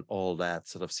when all that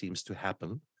sort of seems to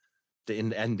happen.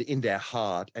 And in their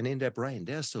heart and in their brain,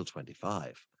 they're still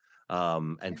 25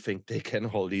 and think they can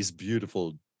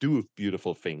do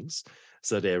beautiful things.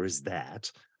 So there is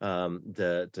that.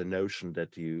 The notion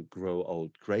that you grow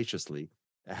old graciously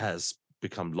has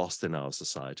become lost in our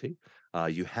society.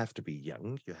 You have to be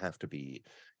young. You have to be,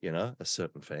 a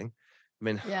certain thing. I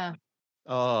mean, Yeah.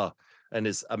 ah,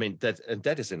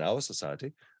 that is in our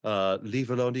society.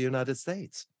 Leave alone the United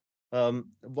States.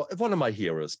 One of my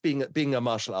heroes, being a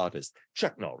martial artist,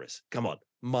 Chuck Norris. Come on,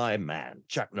 my man,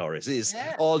 Chuck Norris is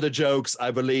Yeah. all the jokes. I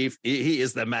believe he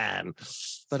is the man.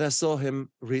 But I saw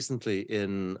him recently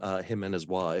in him and his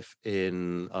wife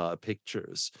in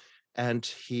pictures, and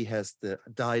he has the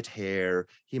dyed hair.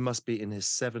 He must be in his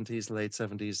 70s, late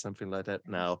 70s, something like that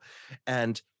now,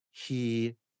 and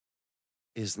he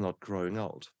is not growing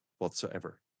old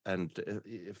whatsoever. And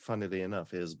funnily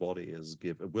enough, his body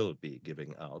will be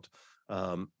giving out.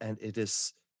 And it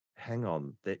is, hang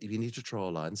on, that you need to draw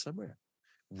a line somewhere.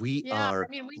 We Yeah. are, I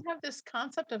mean, we have this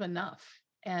concept of enough.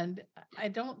 And I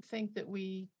don't think that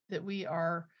we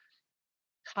are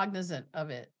cognizant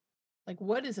of it. Like,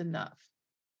 what is enough?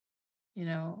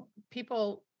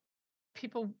 People,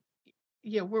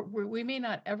 we may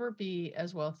not ever be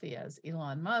as wealthy as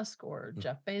Elon Musk or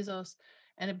Jeff Bezos,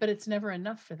 but it's never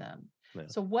enough for them. yeah.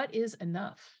 So what is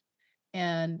enough?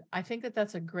 And I think that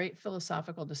that's a great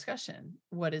philosophical discussion.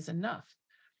 What is enough?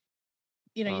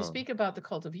 You speak about the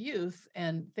cult of youth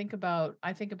and I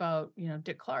think about,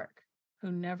 Dick Clark,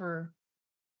 who never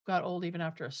got old even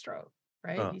after a stroke,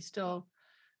 right? He still,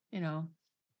 he'll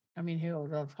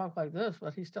talk like this,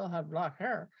 but he still had black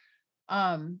hair.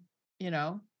 You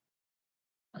know,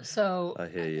 so I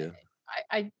hear you.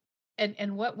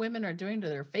 and what women are doing to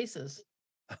their faces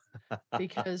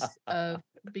because of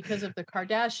the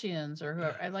Kardashians or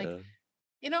whoever. I'm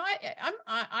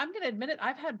going to admit it.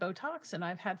 I've had Botox and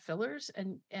I've had fillers,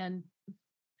 and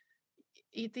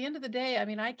at the end of the day, I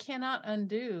mean, I cannot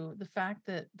undo the fact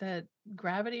that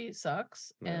gravity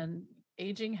sucks and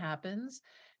aging happens,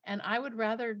 and I would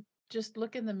rather just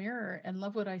look in the mirror and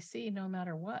love what I see, no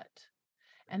matter what.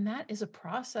 And that is a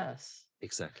process.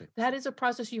 Exactly. That is a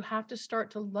process. You have to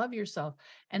start to love yourself,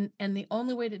 and the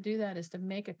only way to do that is to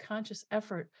make a conscious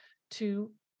effort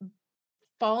to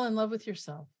fall in love with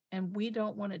yourself. And we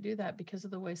don't want to do that because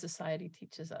of the way society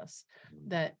teaches us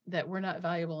that we're not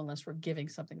valuable unless we're giving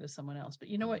something to someone else. But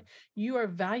you know what? You are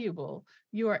valuable.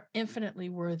 You are infinitely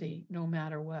worthy no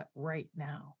matter what right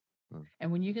now.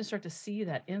 And when you can start to see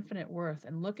that infinite worth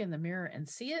and look in the mirror and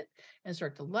see it and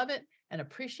start to love it and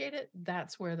appreciate it,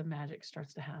 that's where the magic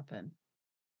starts to happen.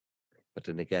 But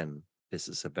then again, this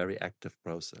is a very active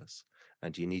process,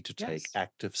 and you need to take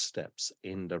active steps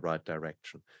in the right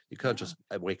direction. You can't just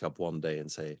wake up one day and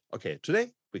say, okay, today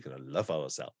we're going to love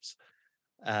ourselves.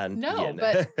 And no,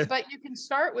 but you can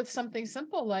start with something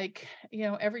simple, like,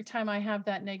 every time I have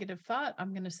that negative thought,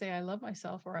 I'm going to say, I love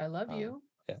myself, or I love you.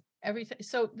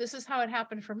 So this is how it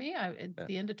happened for me. At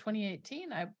the end of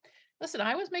 2018, I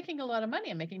was making a lot of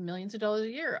money. I'm making millions of dollars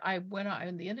a year. I went on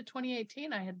at the end of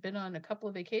 2018. I had been on a couple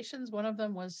of vacations. One of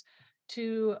them was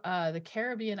to the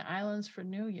Caribbean islands for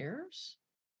New Year's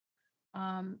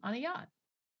on a yacht.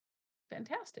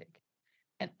 Fantastic.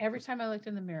 And every time I looked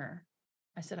in the mirror,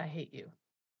 I said, I hate you.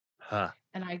 And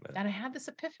I had this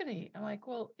epiphany. I'm like,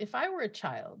 well, if I were a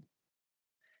child,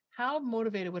 how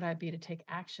motivated would I be to take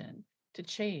action, to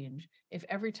change, if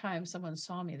every time someone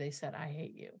saw me, they said, I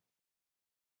hate you?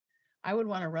 I would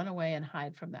want to run away and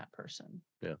hide from that person.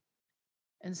 Yeah.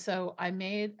 And so I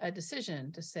made a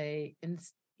decision to say,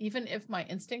 even if my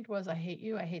instinct was, I hate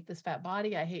you, I hate this fat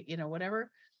body, I hate,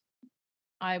 whatever,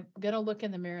 I'm going to look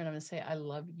in the mirror and I'm going to say, I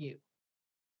love you.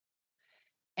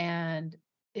 And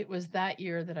it was that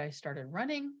year that I started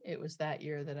running. It was that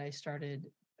year that I started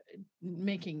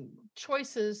making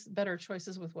better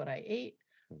choices with what I ate.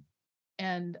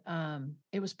 And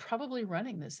it was probably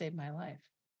running that saved my life,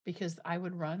 because I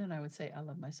would run and I would say, I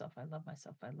love myself, I love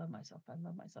myself, I love myself, I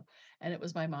love myself. And it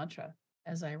was my mantra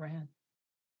as I ran.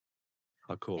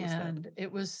 How cool is that? And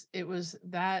it was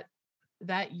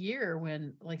that year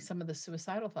when, like, some of the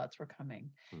suicidal thoughts were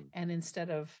coming. And instead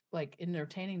of like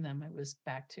entertaining them, it was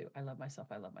back to, I love myself,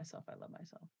 I love myself, I love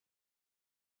myself.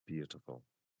 Beautiful,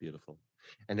 beautiful.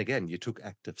 And again, you took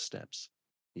active steps.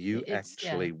 You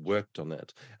actually worked on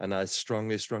it. And I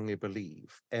strongly, strongly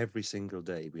believe every single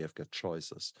day we have got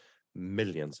choices,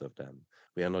 millions of them.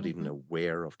 We are not even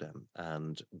aware of them.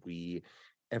 And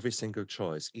every single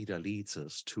choice either leads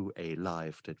us to a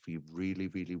life that we really,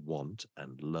 really want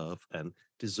and love and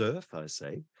deserve, I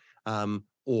say,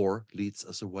 or leads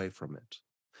us away from it.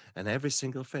 And every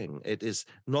single thing, it is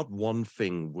not one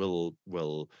thing will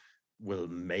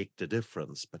make the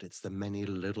difference, but it's the many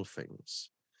little things.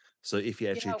 So if you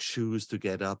actually choose to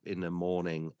get up in the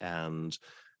morning and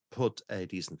put a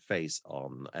decent face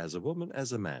on as a woman,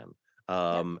 as a man,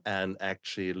 Yep. and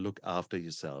actually look after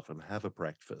yourself and have a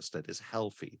breakfast that is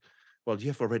healthy, well, you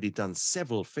have already done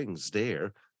several things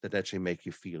there that actually make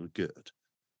you feel good.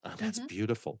 And that's Hmm.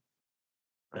 beautiful.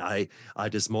 I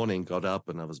this morning got up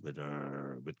and I was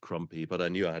a bit grumpy, but I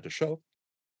knew I had a show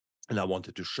and I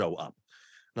wanted to show up.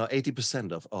 Now,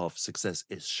 80% of success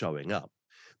is showing up.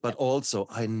 But Yep. also,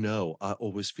 I know I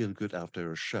always feel good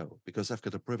after a show because I've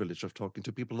got the privilege of talking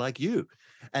to people like you.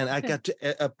 And I got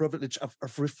a privilege of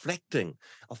reflecting,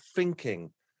 of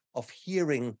thinking, of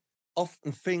hearing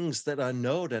often things that I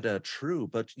know that are true,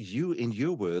 but you, in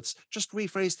your words, just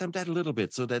rephrase them that a little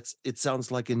bit so that it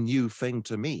sounds like a new thing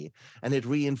to me and it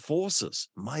reinforces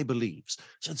my beliefs.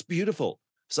 So it's beautiful.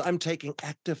 So I'm taking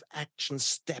active action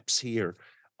steps here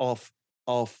of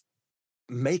of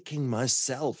making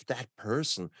myself that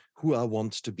person who I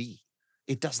want to be.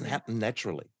 It doesn't Yeah. happen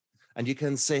naturally. And you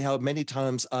can say how many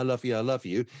times I love you, I love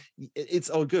you. It's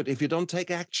all good. If you don't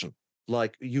take action,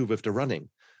 like you with the running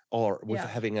or with Yeah.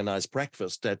 having a nice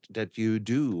breakfast that you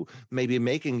do, maybe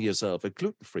making yourself a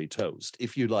gluten-free toast,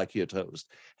 if you like your toast,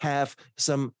 have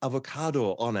some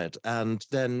avocado on it, and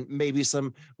then maybe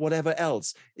some whatever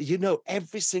else. You know,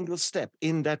 every single step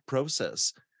in that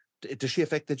process, the sheer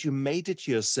fact that you made it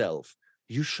yourself,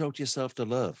 you showed yourself the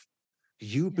love.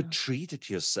 You Yeah. treated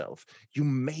yourself. You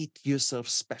made yourself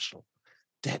special.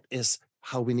 That is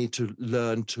how we need to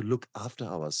learn to look after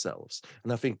ourselves.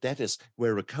 And I think that is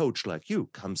where a coach like you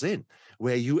comes in,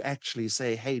 where you actually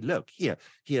say, hey, look,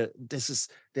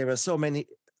 there are so many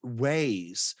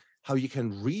ways how you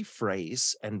can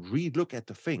rephrase and relook at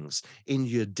the things in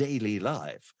your daily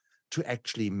life to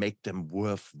actually make them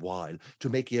worthwhile, to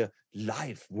make your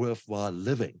life worthwhile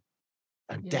living.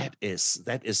 And Yeah.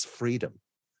 that is freedom.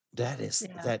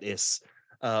 Yeah. That is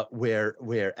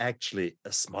where actually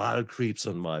a smile creeps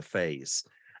on my face.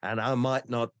 And I might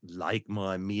not like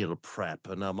my meal prep,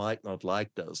 and I might not like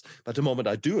those, but the moment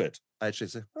I do it, I actually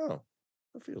say, "Oh,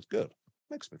 that feels good.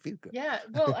 Makes me feel good." Yeah.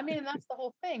 Well, I mean, that's the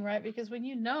whole thing, right? Because when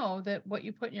you know that what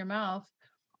you put in your mouth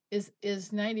is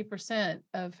 90%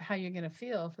 of how you're going to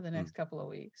feel for the Mm, next couple of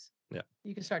weeks, yeah,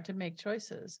 you can start to make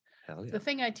choices. hell The yeah.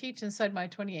 thing I teach inside my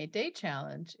 28-day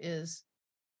challenge is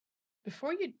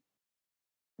before you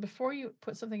before you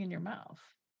put something in your mouth,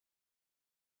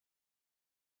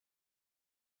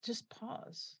 just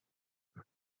pause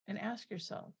and ask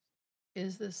yourself,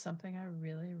 is this something I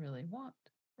really, really want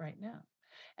right now?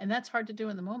 And that's hard to do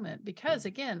in the moment because, Mm,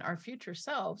 again, our future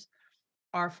selves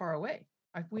are far away.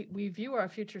 We view our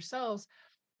future selves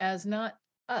as not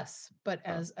us, but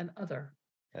oh, as an other.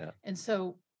 yeah. And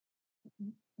so,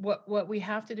 what we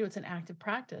have to do, it's an active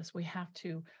practice. We have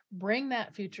to bring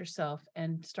that future self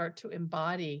and start to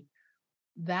embody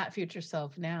that future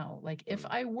self now. Like, if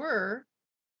Mm, I were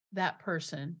that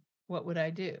person, what would I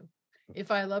do?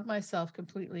 If I love myself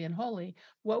completely and wholly,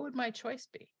 what would my choice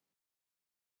be?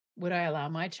 Would I allow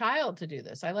my child to do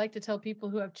this? I like to tell people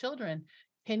who have children,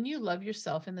 can you love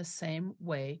yourself in the same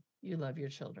way you love your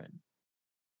children?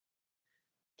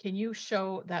 Can you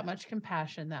show that much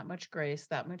compassion, that much grace,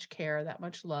 that much care, that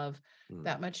much love, mm,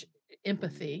 that much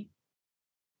empathy?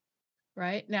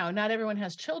 Right now, not everyone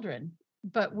has children,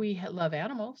 but we love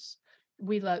animals.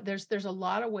 We love, there's a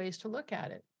lot of ways to look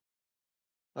at it.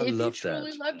 I If you love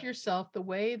truly that. loved yourself the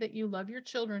way that you love your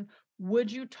children,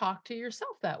 would you talk to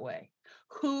yourself that way?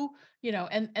 Who,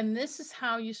 and this is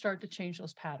how you start to change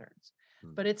those patterns.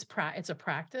 Mm, But it's a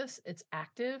practice, it's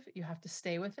active, you have to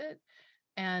stay with it,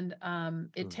 and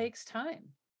it mm, takes time,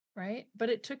 right? But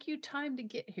it took you time to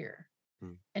get here.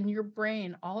 mm, And your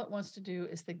brain, all it wants to do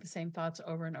is think the same thoughts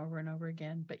over and over and over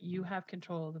again, but you mm, have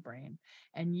control of the brain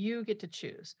and you get to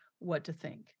choose what to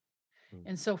think. mm.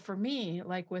 And so for me,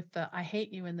 like with the I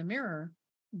hate you in the mirror,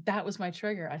 that was my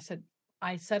trigger.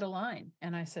 I set a line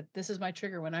and I said, this is my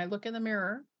trigger. When I look in the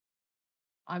mirror,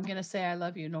 I'm going to say I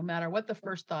love you no matter what the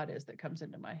first thought is that comes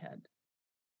into my head.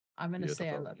 I'm going to say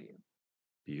I Beautiful, love you.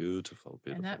 beautiful,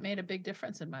 And that beautiful. made a big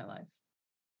difference in my life.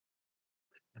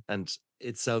 And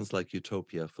it sounds like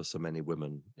utopia for so many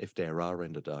women if there are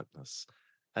in the darkness,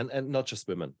 and not just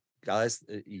women, guys.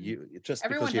 Mm. You just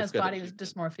because Everyone you've has got body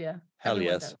dysmorphia. hell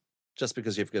Everyone does. yes, just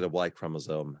because you've got a Y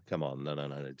chromosome, come on, no, no,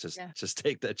 no, no, Yeah. just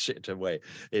take that shit away.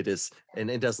 It is, Yeah. and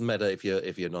it doesn't matter if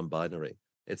you're non-binary.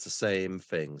 It's the same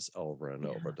things over and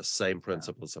over. Yeah. The same Yeah.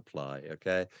 principles apply.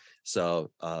 Okay,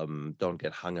 so don't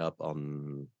get hung up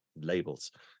on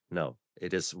labels. No,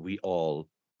 it is we all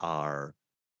are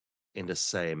in the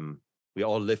same, we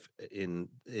all live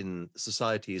in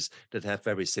societies that have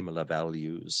very similar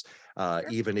values, Sure.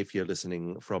 even if you're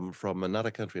listening from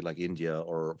another country like India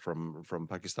or from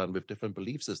Pakistan with different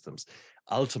belief systems.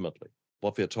 Ultimately,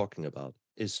 what we're talking about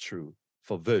is true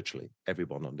for virtually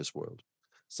everyone on this world.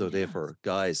 So Yes. therefore,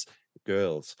 guys,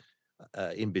 girls,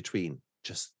 in between,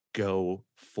 just go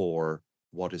for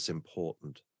what is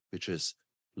important, which is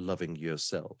loving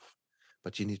yourself.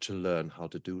 But you need to learn how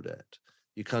to do that.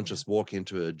 You can't Yeah. just walk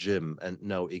into a gym and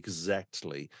know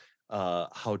exactly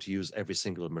how to use every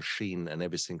single machine and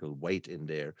every single weight in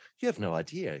there. You have no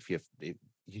idea. If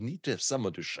you need to have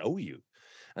someone to show you.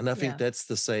 And I think Yeah. that's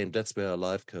the same. That's where a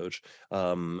life coach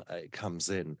comes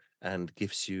in and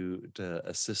gives you the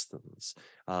assistance.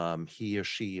 He or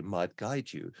she might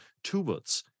guide you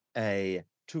towards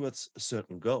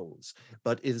certain goals,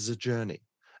 but it is a journey.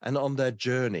 And on that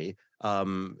journey,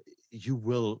 you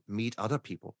will meet other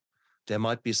people. There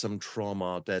might be some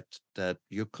trauma that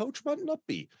your coach might not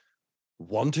be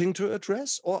wanting to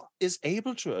address or is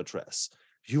able to address.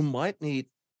 You might need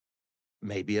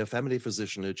maybe a family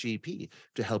physician, a GP,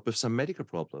 to help with some medical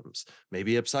problems,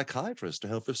 maybe a psychiatrist to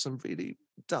help with some really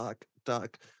dark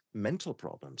mental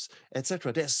problems,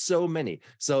 etc. There's so many.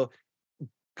 So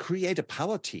create a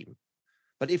power team.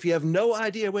 But if you have no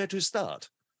idea where to start,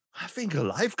 I think a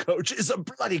life coach is a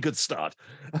bloody good start.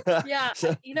 Yeah.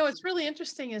 So, What's really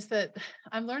interesting is that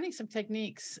I'm learning some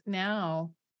techniques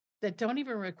now that don't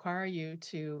even require you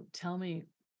to tell me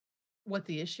what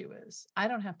the issue is. I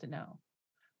don't have to know.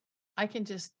 I can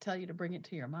just tell you to bring it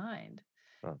to your mind.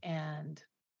 oh, And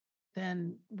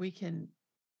then we can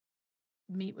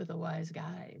meet with a wise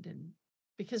guide. And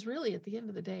because really, at the end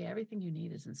of the day, everything you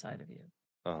need is inside of you.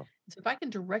 oh, So if I can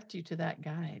direct you to that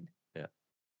guide, yeah.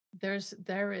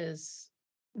 there is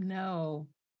no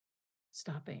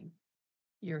stopping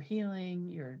your healing,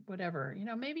 your whatever.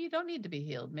 Maybe you don't need to be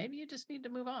healed. Maybe you just need to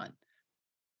move on.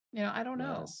 I don't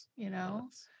know. Yes.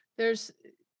 Yes. There's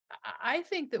I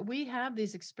think that we have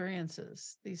these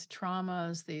experiences, these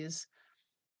traumas,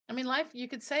 life, you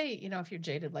could say, if you're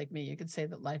jaded like me, you could say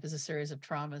that life is a series of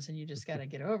traumas and you just got to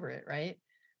get over it, right?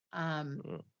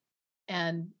 Mm,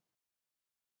 And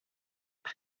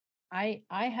I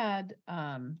had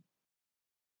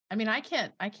I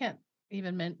can't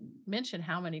even mention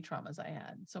how many traumas I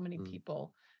had. So many mm,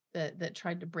 people that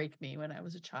tried to break me when I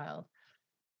was a child.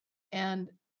 And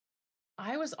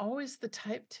I was always the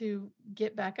type to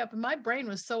get back up. And my brain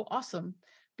was so awesome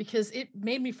because it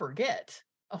made me forget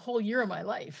a whole year of my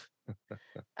life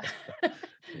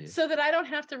yeah. so that I don't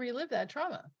have to relive that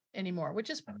trauma anymore, which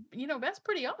is, that's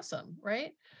pretty awesome,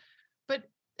 right? But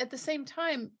at the same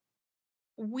time,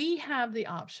 we have the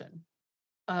option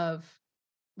of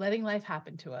letting life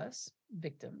happen to us,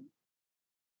 victim,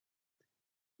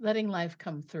 letting life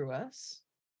come through us,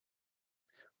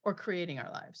 or creating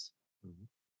our lives. Mhm.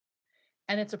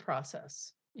 And it's a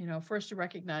process. First you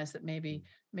recognize that maybe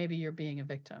you're being a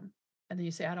victim. And then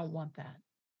you say, I don't want that.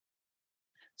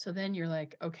 So then you're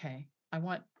like, okay, I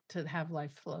want to have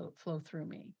life flow through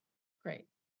me. Great.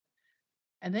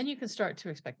 And then you can start to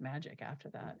expect magic after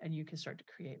that, and you can start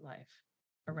to create life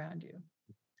around you.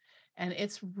 And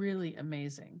it's really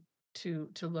amazing to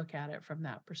look at it from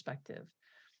that perspective.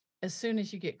 As soon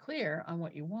as you get clear on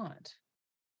what you want,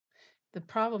 the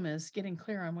problem is getting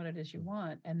clear on what it is you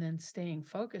want and then staying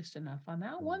focused enough on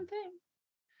that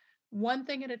one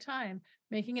thing at a time,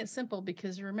 making it simple,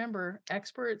 because remember,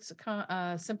 experts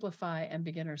simplify and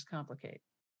beginners complicate.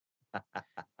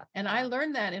 And I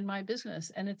learned that in my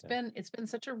business, and it's been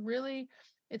such a really,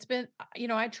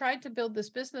 I tried to build this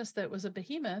business that was a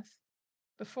behemoth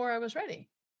before I was ready.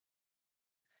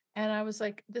 And I was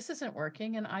like, this isn't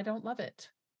working and I don't love it.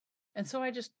 And so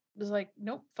I just was like,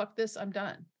 nope, fuck this. I'm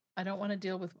done. I don't want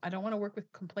to work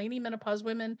with complaining menopause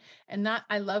women. And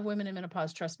I love women in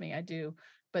menopause. Trust me, I do.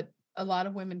 But a lot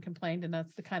of women complained, and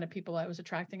that's the kind of people I was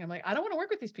attracting. I'm like, I don't want to work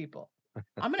with these people.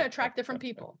 I'm going to attract different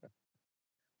people.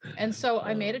 And so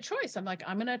I made a choice. I'm like,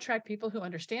 I'm going to attract people who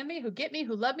understand me, who get me,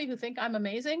 who love me, who think I'm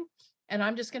amazing. And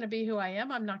I'm just going to be who I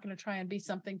am. I'm not going to try and be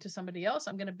something to somebody else.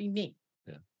 I'm going to be me.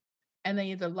 Yeah. And they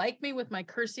either like me with my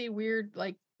cursy, weird,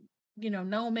 like,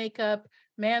 no makeup,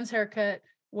 man's haircut,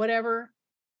 whatever,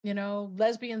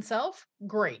 lesbian self.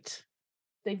 Great.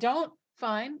 They don't,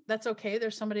 fine. That's okay.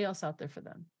 There's somebody else out there for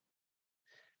them.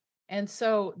 And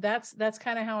so that's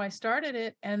kind of how I started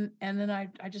it. And then I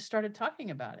just started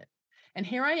talking about it. And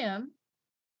here I am.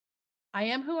 I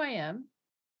am who I am.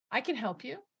 I can help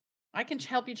you. I can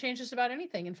help you change just about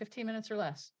anything in 15 minutes or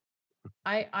less.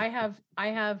 I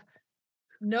have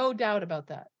no doubt about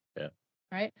that. Yeah.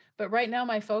 Right. But right now,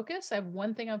 my focus, I have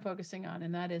one thing I'm focusing on,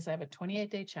 and that is I have a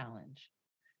 28-day challenge.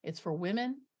 It's for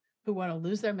women who want to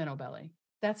lose their minnow belly.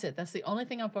 That's it. That's the only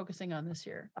thing I'm focusing on this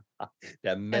year.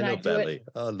 Yeah, minnow belly.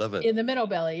 Oh, I love it. In the minnow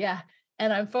belly. Yeah.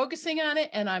 And I'm focusing on it,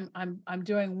 and I'm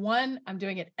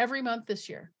doing it every month this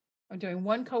year. I'm doing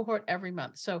one cohort every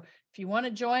month. So if you want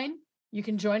to join, you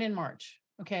can join in March.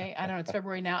 Okay. I don't know. It's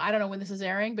February now. I don't know when this is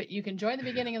airing, but you can join the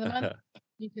beginning of the month.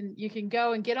 You can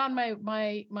go and get on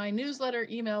my newsletter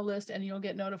email list, and you'll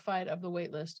get notified of the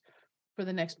wait list for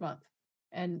the next month.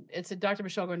 And it's at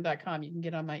drmichellegordon.com. You can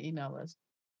get on my email list.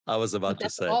 I was about But to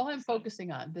that's say. all I'm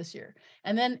focusing on this year.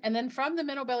 And then from the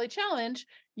Minnow Belly Challenge,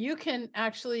 you can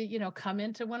actually, come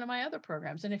into one of my other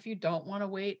programs. And if you don't want to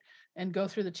wait and go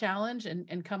through the challenge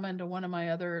and come into one of my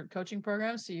other coaching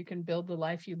programs so you can build the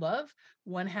life you love,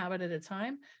 one habit at a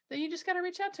time, then you just got to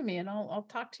reach out to me, and I'll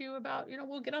talk to you about,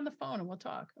 we'll get on the phone and we'll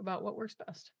talk about what works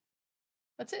best.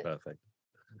 That's it. Perfect.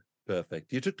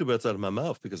 Perfect. You took the words out of my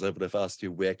mouth, because I would have asked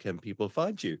you, where can people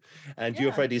find you? And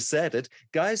you've already said it.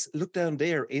 Guys, look down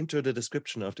there into the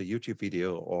description of the YouTube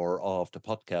video or of the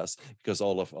podcast, because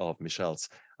all of Michelle's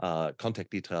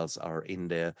contact details are in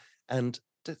there. And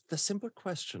the simple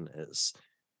question is,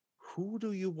 who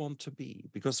do you want to be?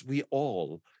 Because we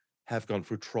all have gone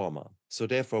through trauma. So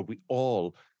therefore, we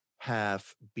all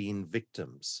have been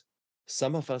victims.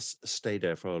 Some of us stay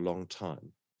there for a long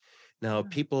time. Now,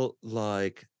 people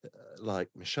like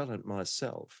Michelle and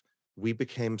myself, we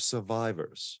became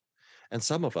survivors. And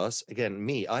some of us, again,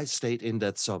 me, I stayed in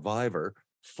that survivor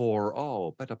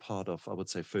for, better part of, I would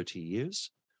say, 30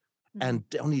 years. And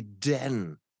only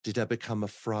then did I become a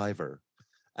thriver.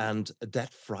 And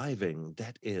that thriving,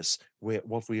 that is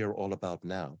what we are all about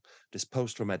now, this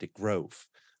post-traumatic growth,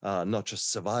 not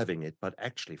just surviving it, but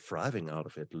actually thriving out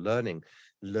of it,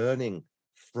 learning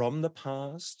from the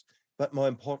past, but more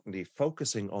importantly,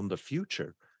 focusing on the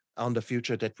future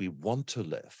that we want to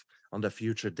live, on the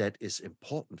future that is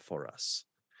important for us.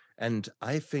 And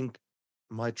I think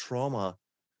my trauma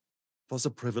was a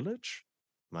privilege.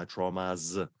 My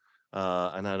traumas,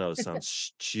 and I know it sounds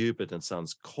stupid and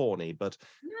sounds corny, but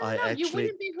You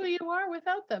wouldn't be who you are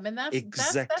without them. And that's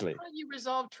exactly how you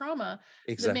resolve trauma.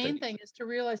 Exactly. The main thing is to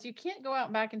realize you can't go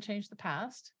out back and change the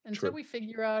past until we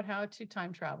figure out how to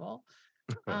time travel.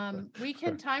 We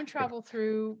can time travel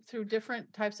through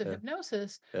different types of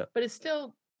hypnosis, but it's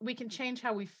still, we can change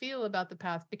how we feel about the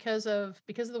past because of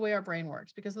the way our brain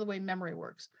works, because of the way memory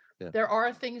works. There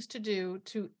are things to do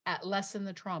to lessen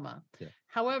the trauma.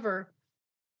 However,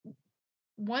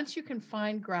 once you can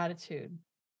find gratitude,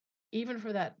 even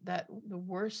for that the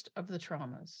worst of the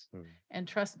traumas, and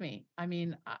trust me, I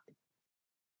mean,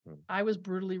 I was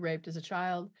brutally raped as a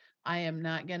child. I am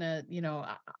not gonna,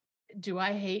 do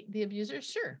I hate the abusers?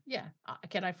 Sure. Yeah.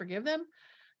 Can I forgive them?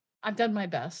 I've done my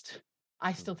best.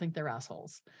 I still think they're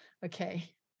assholes. Okay.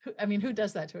 I mean, who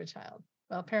does that to a child?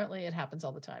 Well, apparently it happens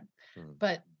all the time.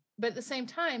 But at the same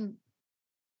time,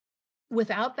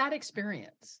 without that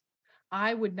experience,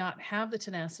 I would not have the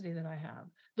tenacity that I have,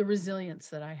 the resilience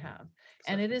that I have.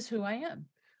 And it is who I am.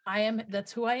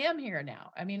 That's who I am here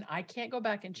now. I mean, I can't go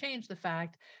back and change the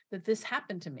fact that this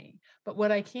happened to me, but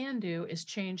what I can do is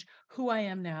change who I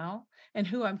am now and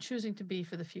who I'm choosing to be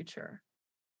for the future.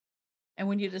 And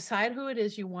when you decide who it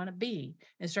is you want to be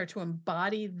and start to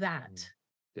embody that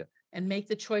and make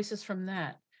the choices from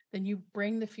that, then you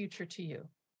bring the future to you.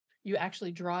 You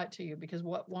actually draw it to you, because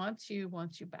what wants you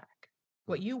back.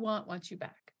 What you wants you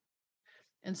back.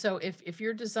 And so if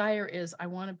your desire is, I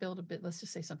want to build a bit, let's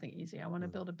just say something easy. I want to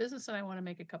build a business and I want to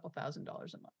make a couple $1,000s a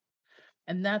month.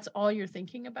 And that's all you're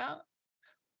thinking about.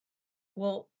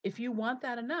 Well, if you want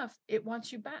that enough, it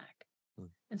wants you back.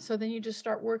 And so then you just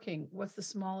start working. What's the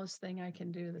smallest thing I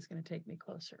can do that's going to take me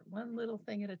closer? One little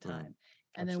thing at a time.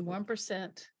 And then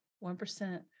 1%,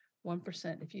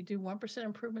 1%. If you do 1%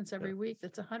 improvements every week,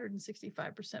 that's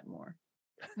 165%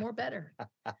 more better.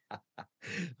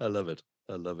 I love it.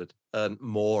 I love it. And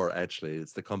more, actually,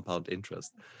 it's the compound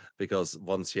interest, because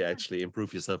once you actually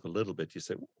improve yourself a little bit, you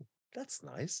say, that's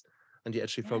nice. And you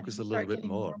actually focus a little bit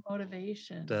more.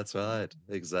 Motivation. That's right.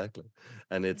 Exactly.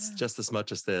 And it's just as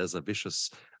much as there's a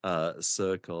vicious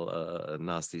circle, a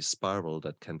nasty spiral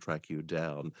that can drag you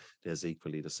down, there's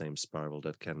equally the same spiral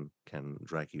that can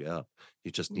drag you up.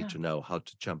 You just need to know how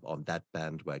to jump on that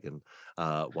bandwagon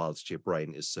whilst your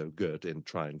brain is so good in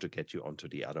trying to get you onto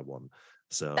the other one.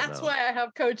 So that's why I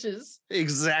have coaches.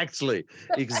 Exactly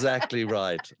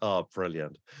right. Oh,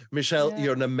 brilliant. Michelle,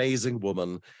 you're an amazing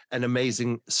woman, an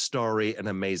amazing story, an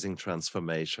amazing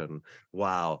transformation.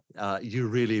 Wow. You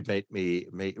really made me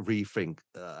rethink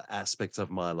aspects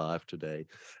of my life today.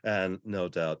 And no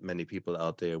doubt many people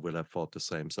out there will have thought the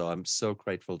same. So I'm so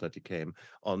grateful that you came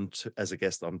on as a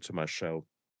guest onto my show.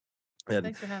 And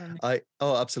thanks for having me.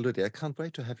 Absolutely. I can't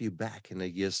wait to have you back in a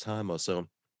year's time or so.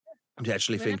 To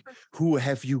actually think, who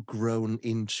have you grown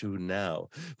into now?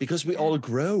 Because we all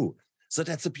grow. So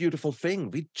that's a beautiful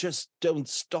thing. We just don't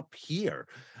stop here.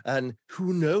 And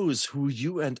who knows who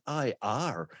you and I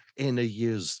are in a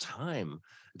year's time.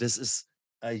 This is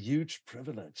a huge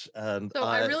privilege. And So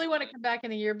I really want to come back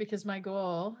in a year, because my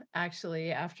goal,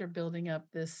 actually, after building up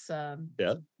this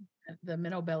yeah, the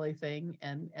minnow belly thing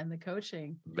and the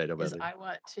coaching, is I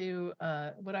want to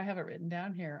what I have it written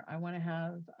down here. I want to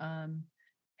have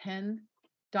 10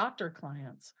 doctor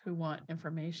clients who want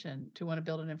to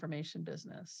build an information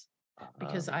business,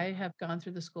 because I have gone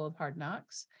through the school of hard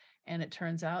knocks, and it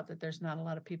turns out that there's not a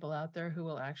lot of people out there who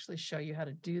will actually show you how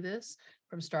to do this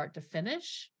from start to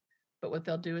finish. But what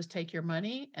they'll do is take your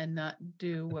money and not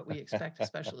do what we expect a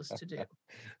specialist to do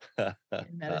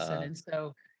in medicine. And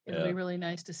so it'll be really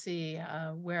nice to see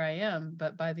where I am.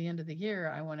 But by the end of the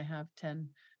year, I want to have 10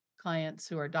 clients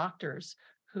who are doctors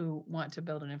who want to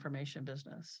build an information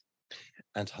business.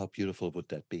 And how beautiful would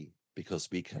that be? Because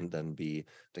we can then be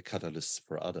the catalysts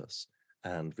for others,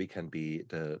 and we can be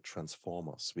the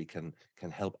transformers. We can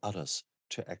help others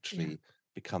to actually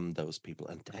become those people.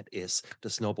 And that is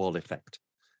the snowball effect.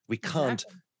 We can't,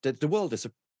 the world is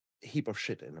a heap of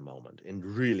shit in the moment and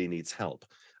really needs help.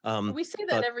 We see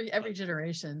that every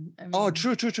generation. I mean, oh,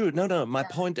 true. No. My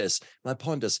point is,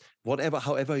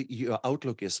 however your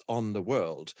outlook is on the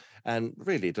world, and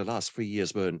really the last 3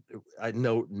 years I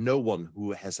know no one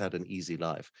who has had an easy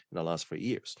life in the last 3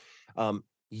 years.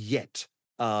 Yet,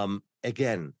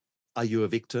 again, are you a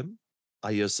victim?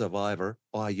 Are you a survivor?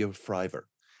 Or are you a thriver?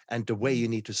 And the way you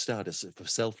need to start is with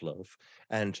self-love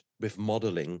and with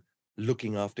modeling,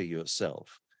 looking after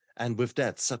yourself. And with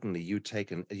that, suddenly you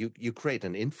create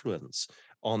an influence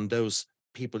on those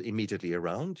people immediately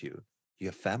around you,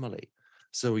 your family.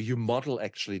 So you model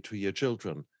actually to your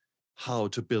children how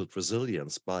to build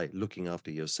resilience by looking after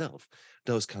yourself,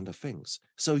 those kind of things.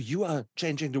 So you are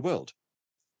changing the world.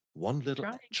 One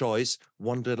little choice,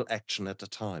 one little action at a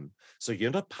time. So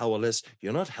you're not powerless,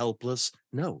 you're not helpless.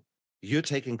 No, you're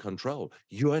taking control.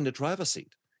 You're in the driver's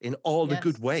seat in all the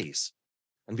good ways.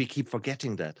 And we keep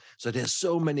forgetting that. So there's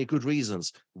so many good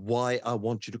reasons why I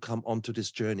want you to come onto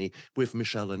this journey with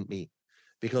Michelle and me,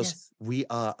 because we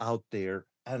are out there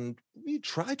and we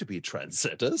try to be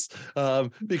trendsetters,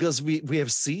 because we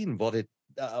have seen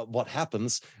what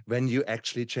happens when you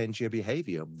actually change your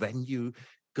behavior, when you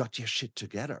got your shit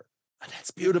together. And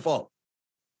that's beautiful.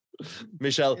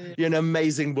 Michelle, you're an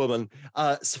amazing woman.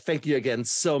 So thank you again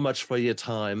so much for your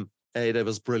time. Hey, that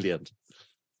was brilliant.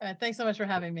 Thanks so much for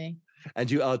having me.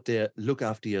 And you out there, look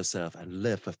after yourself and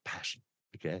live with passion.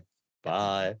 Okay?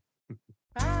 Bye.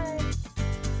 Bye.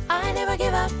 I never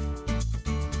give up.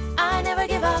 I never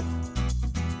give up.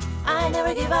 I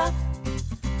never give up.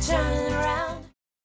 Turn around.